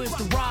 Who is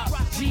the rock?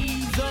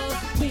 Jesus.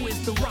 Who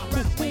is the rock?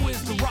 Who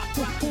is the rock?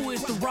 Who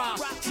is the rock?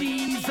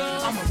 Jesus.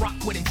 I'ma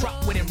rock with him,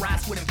 drop with him,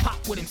 rise with him,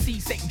 pop with him, see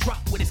Satan drop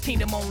with his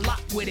kingdom on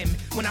lock with him.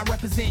 When I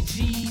represent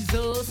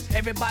Jesus,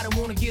 everybody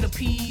wanna get a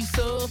piece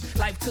of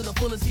life to the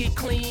fullest, get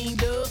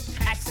cleaned up.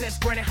 Access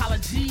granted, holla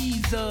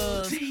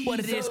Jesus. What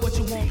it is, what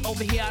you want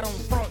over here, I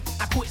don't front.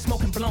 quit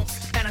smoking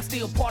blunts, and I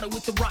still party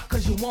with the rock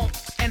cause you won't.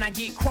 And I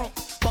get crunk,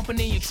 bumping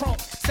in your trunk.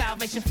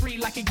 Salvation free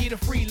like you get a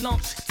free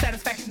lunch.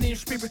 Satisfaction in your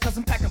spirit cause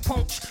I'm packing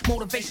punch.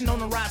 Motivation on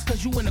the rise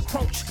cause you in the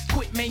crunch.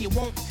 Quit man you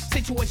won't,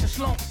 situation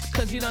slump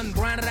cause you done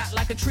grinded out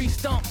like a tree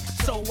stump.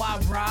 So I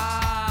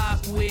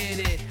rock with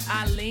it,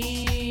 I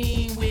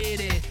lean with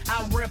it.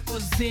 I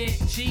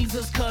represent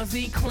Jesus cause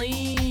he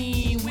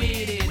clean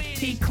with it.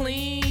 He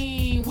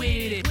clean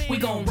with it. We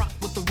gon' rock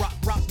with the rock,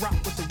 rock, rock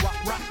with the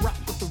rock, rock, rock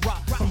with the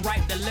rock. From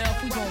right to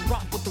left, we gon'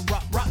 rock with the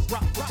rock, rock,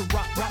 rock with the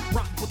rock, rock,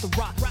 rock with the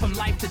rock. From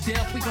life to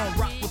death, we gon'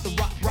 rock with the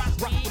rock, rock,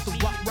 rock with the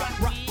rock, rock,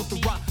 rock with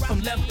the rock.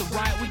 From left to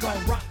right, we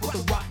gon' rock with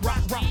the rock,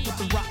 rock, rock with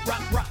the rock,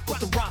 rock, rock with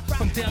the rock.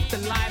 From death to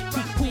life,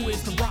 who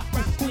is the rock?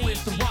 Who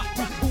is the rock?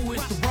 Who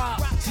is the rock?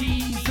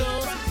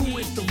 Jesus. Who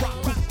is the rock?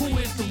 Who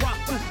is the rock?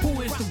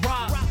 Who is the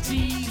rock?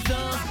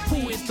 Jesus.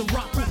 Who is the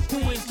rock?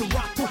 Who is the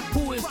rock?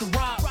 Who is the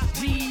rock?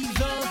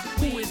 Jesus.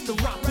 Who is the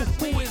rock?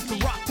 Who is the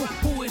rock?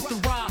 Who is the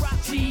rock?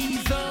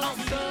 Jesus.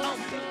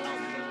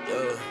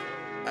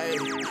 Hey,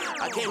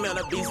 I came out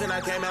of beast and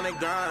I came out of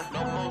grind.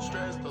 No more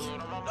stress,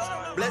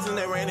 blessing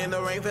that rain in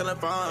the rain, feeling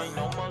fine.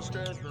 No more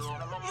stress,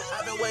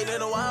 I've been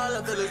waiting a while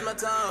until it's my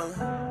time.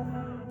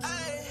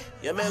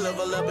 Yeah, man,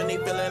 level up and he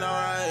feeling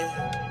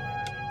alright.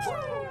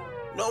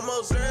 No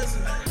more stress.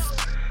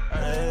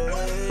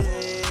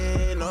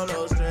 Hey, no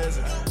stress.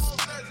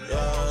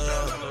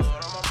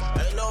 Yeah.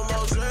 Ain't no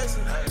more stress.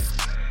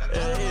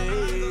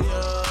 Hey,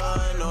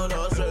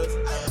 no stress.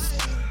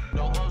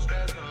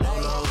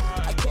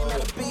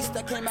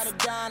 I came out of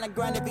dine, I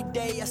grind every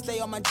day, I stay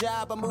on my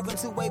job. I'm moving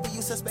too wavy,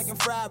 you suspect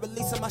and fried.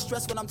 Releasing my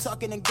stress when I'm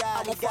talking to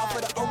God. I won't fall for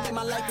the oath,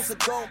 my life is a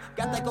goal.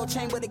 Got that gold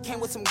chain, but it came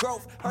with some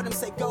growth. Heard him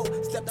say go,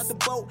 stepped out the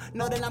boat.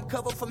 Know that I'm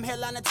covered from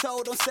hairline to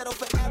toe. Don't settle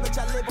for average,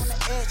 I live on the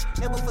edge.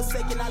 Never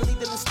forsaken, I lead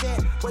them instead.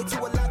 Way too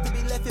alive to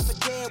be left here for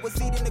dead. Was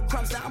eating the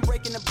crumbs, now I'm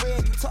breaking the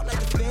bread. You talk like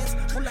the feds,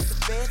 move like the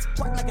feds,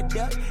 quack like a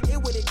duck. It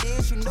what it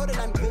is, you know that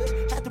I'm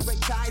good. Had to break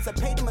ties, I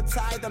paid them a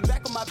tithe. I'm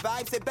back on my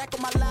vibes, they back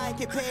on my line.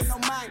 Can't pay no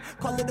mind,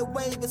 call it a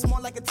wave, it's more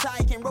like a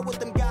tide. Can't roll with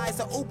them guys,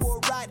 a Uber or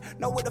ride.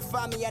 Know where to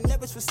find me, I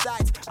never switch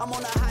sides. I'm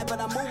on a high, but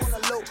I move on the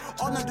low.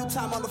 All I do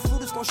time on the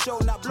fruit is gon' show.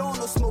 Not blowing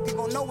no smoke, you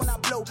gon' know when I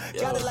blow.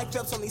 Got it like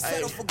Phelps, only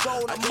settle for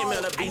gold. I came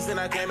out of beast and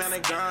I came out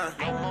of grind.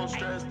 No more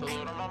stress, the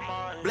Lord on my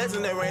mind.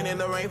 Blessing that rain in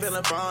the rain,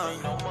 feeling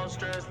fine. No more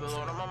stress, the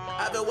Lord on my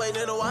mind. I've been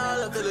waiting a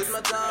while until it's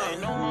my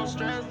time. No more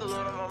stress, the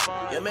Lord on my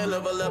mind. Yeah, man,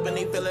 level up and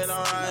he feeling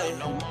alright.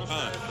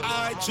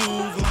 I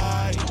choose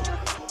life.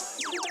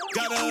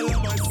 Gotta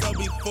love myself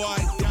before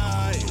I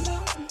die.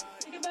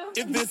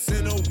 If it's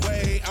in a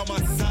way out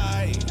my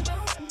sight,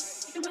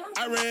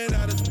 I ran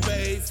out of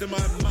space in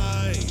my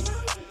mind.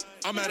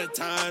 I'm out of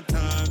time.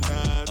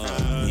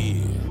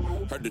 Yeah.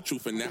 Heard the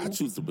truth and now I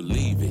choose to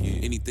believe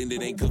it. Anything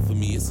that ain't good for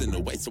me, it's in the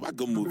way, so I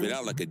go move it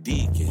out like a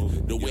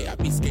deacon. The way I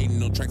be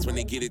skating on tracks, when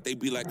they get it, they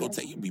be like, oh,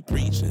 tell you be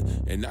preaching.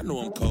 And I know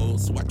I'm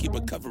cold, so I keep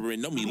a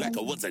covering on me like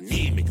I was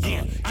anemic.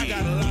 I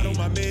got a lot on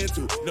my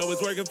mental. Know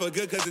it's working for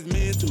good cause it's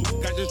meant to.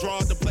 Got just draw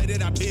the play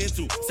that I've been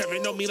to.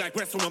 Serving on me like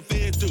wrestling I'm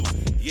fed to.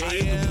 Yeah, I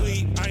am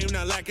complete, I am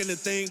not lacking a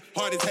thing.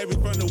 Heart is heavy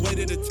from the weight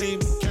of the team.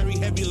 Carry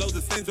heavy loads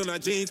of stains on our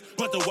jeans,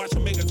 but the watch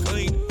will make us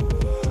clean.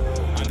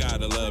 I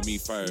gotta love me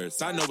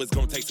first. I know it's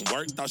gonna take some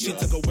work. Thought she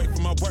took away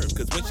from my work,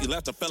 cause when she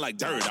left I felt like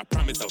dirt. I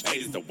promise I'll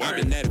hate the word. I've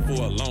been at it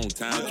for a long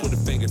time. Twitter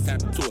fingers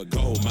tapped into a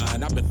gold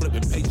mine. I've been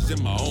flipping pages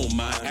in my own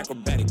mind.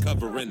 Acrobatic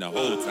covering the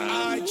whole time.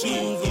 I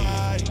choose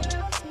life.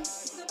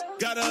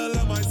 Gotta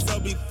love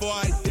myself before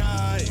I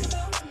die.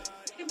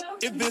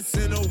 If it's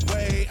in a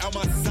way out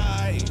my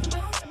sight,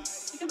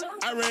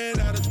 I ran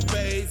out of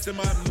space in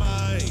my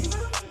mind.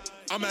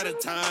 I'm out of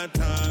time.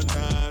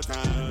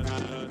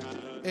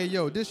 Hey,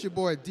 yo, this your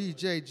boy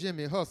DJ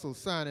Jimmy Hustle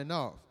signing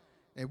off.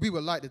 And we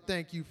would like to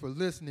thank you for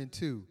listening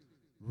to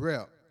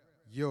Rep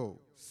Yo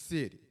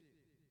City.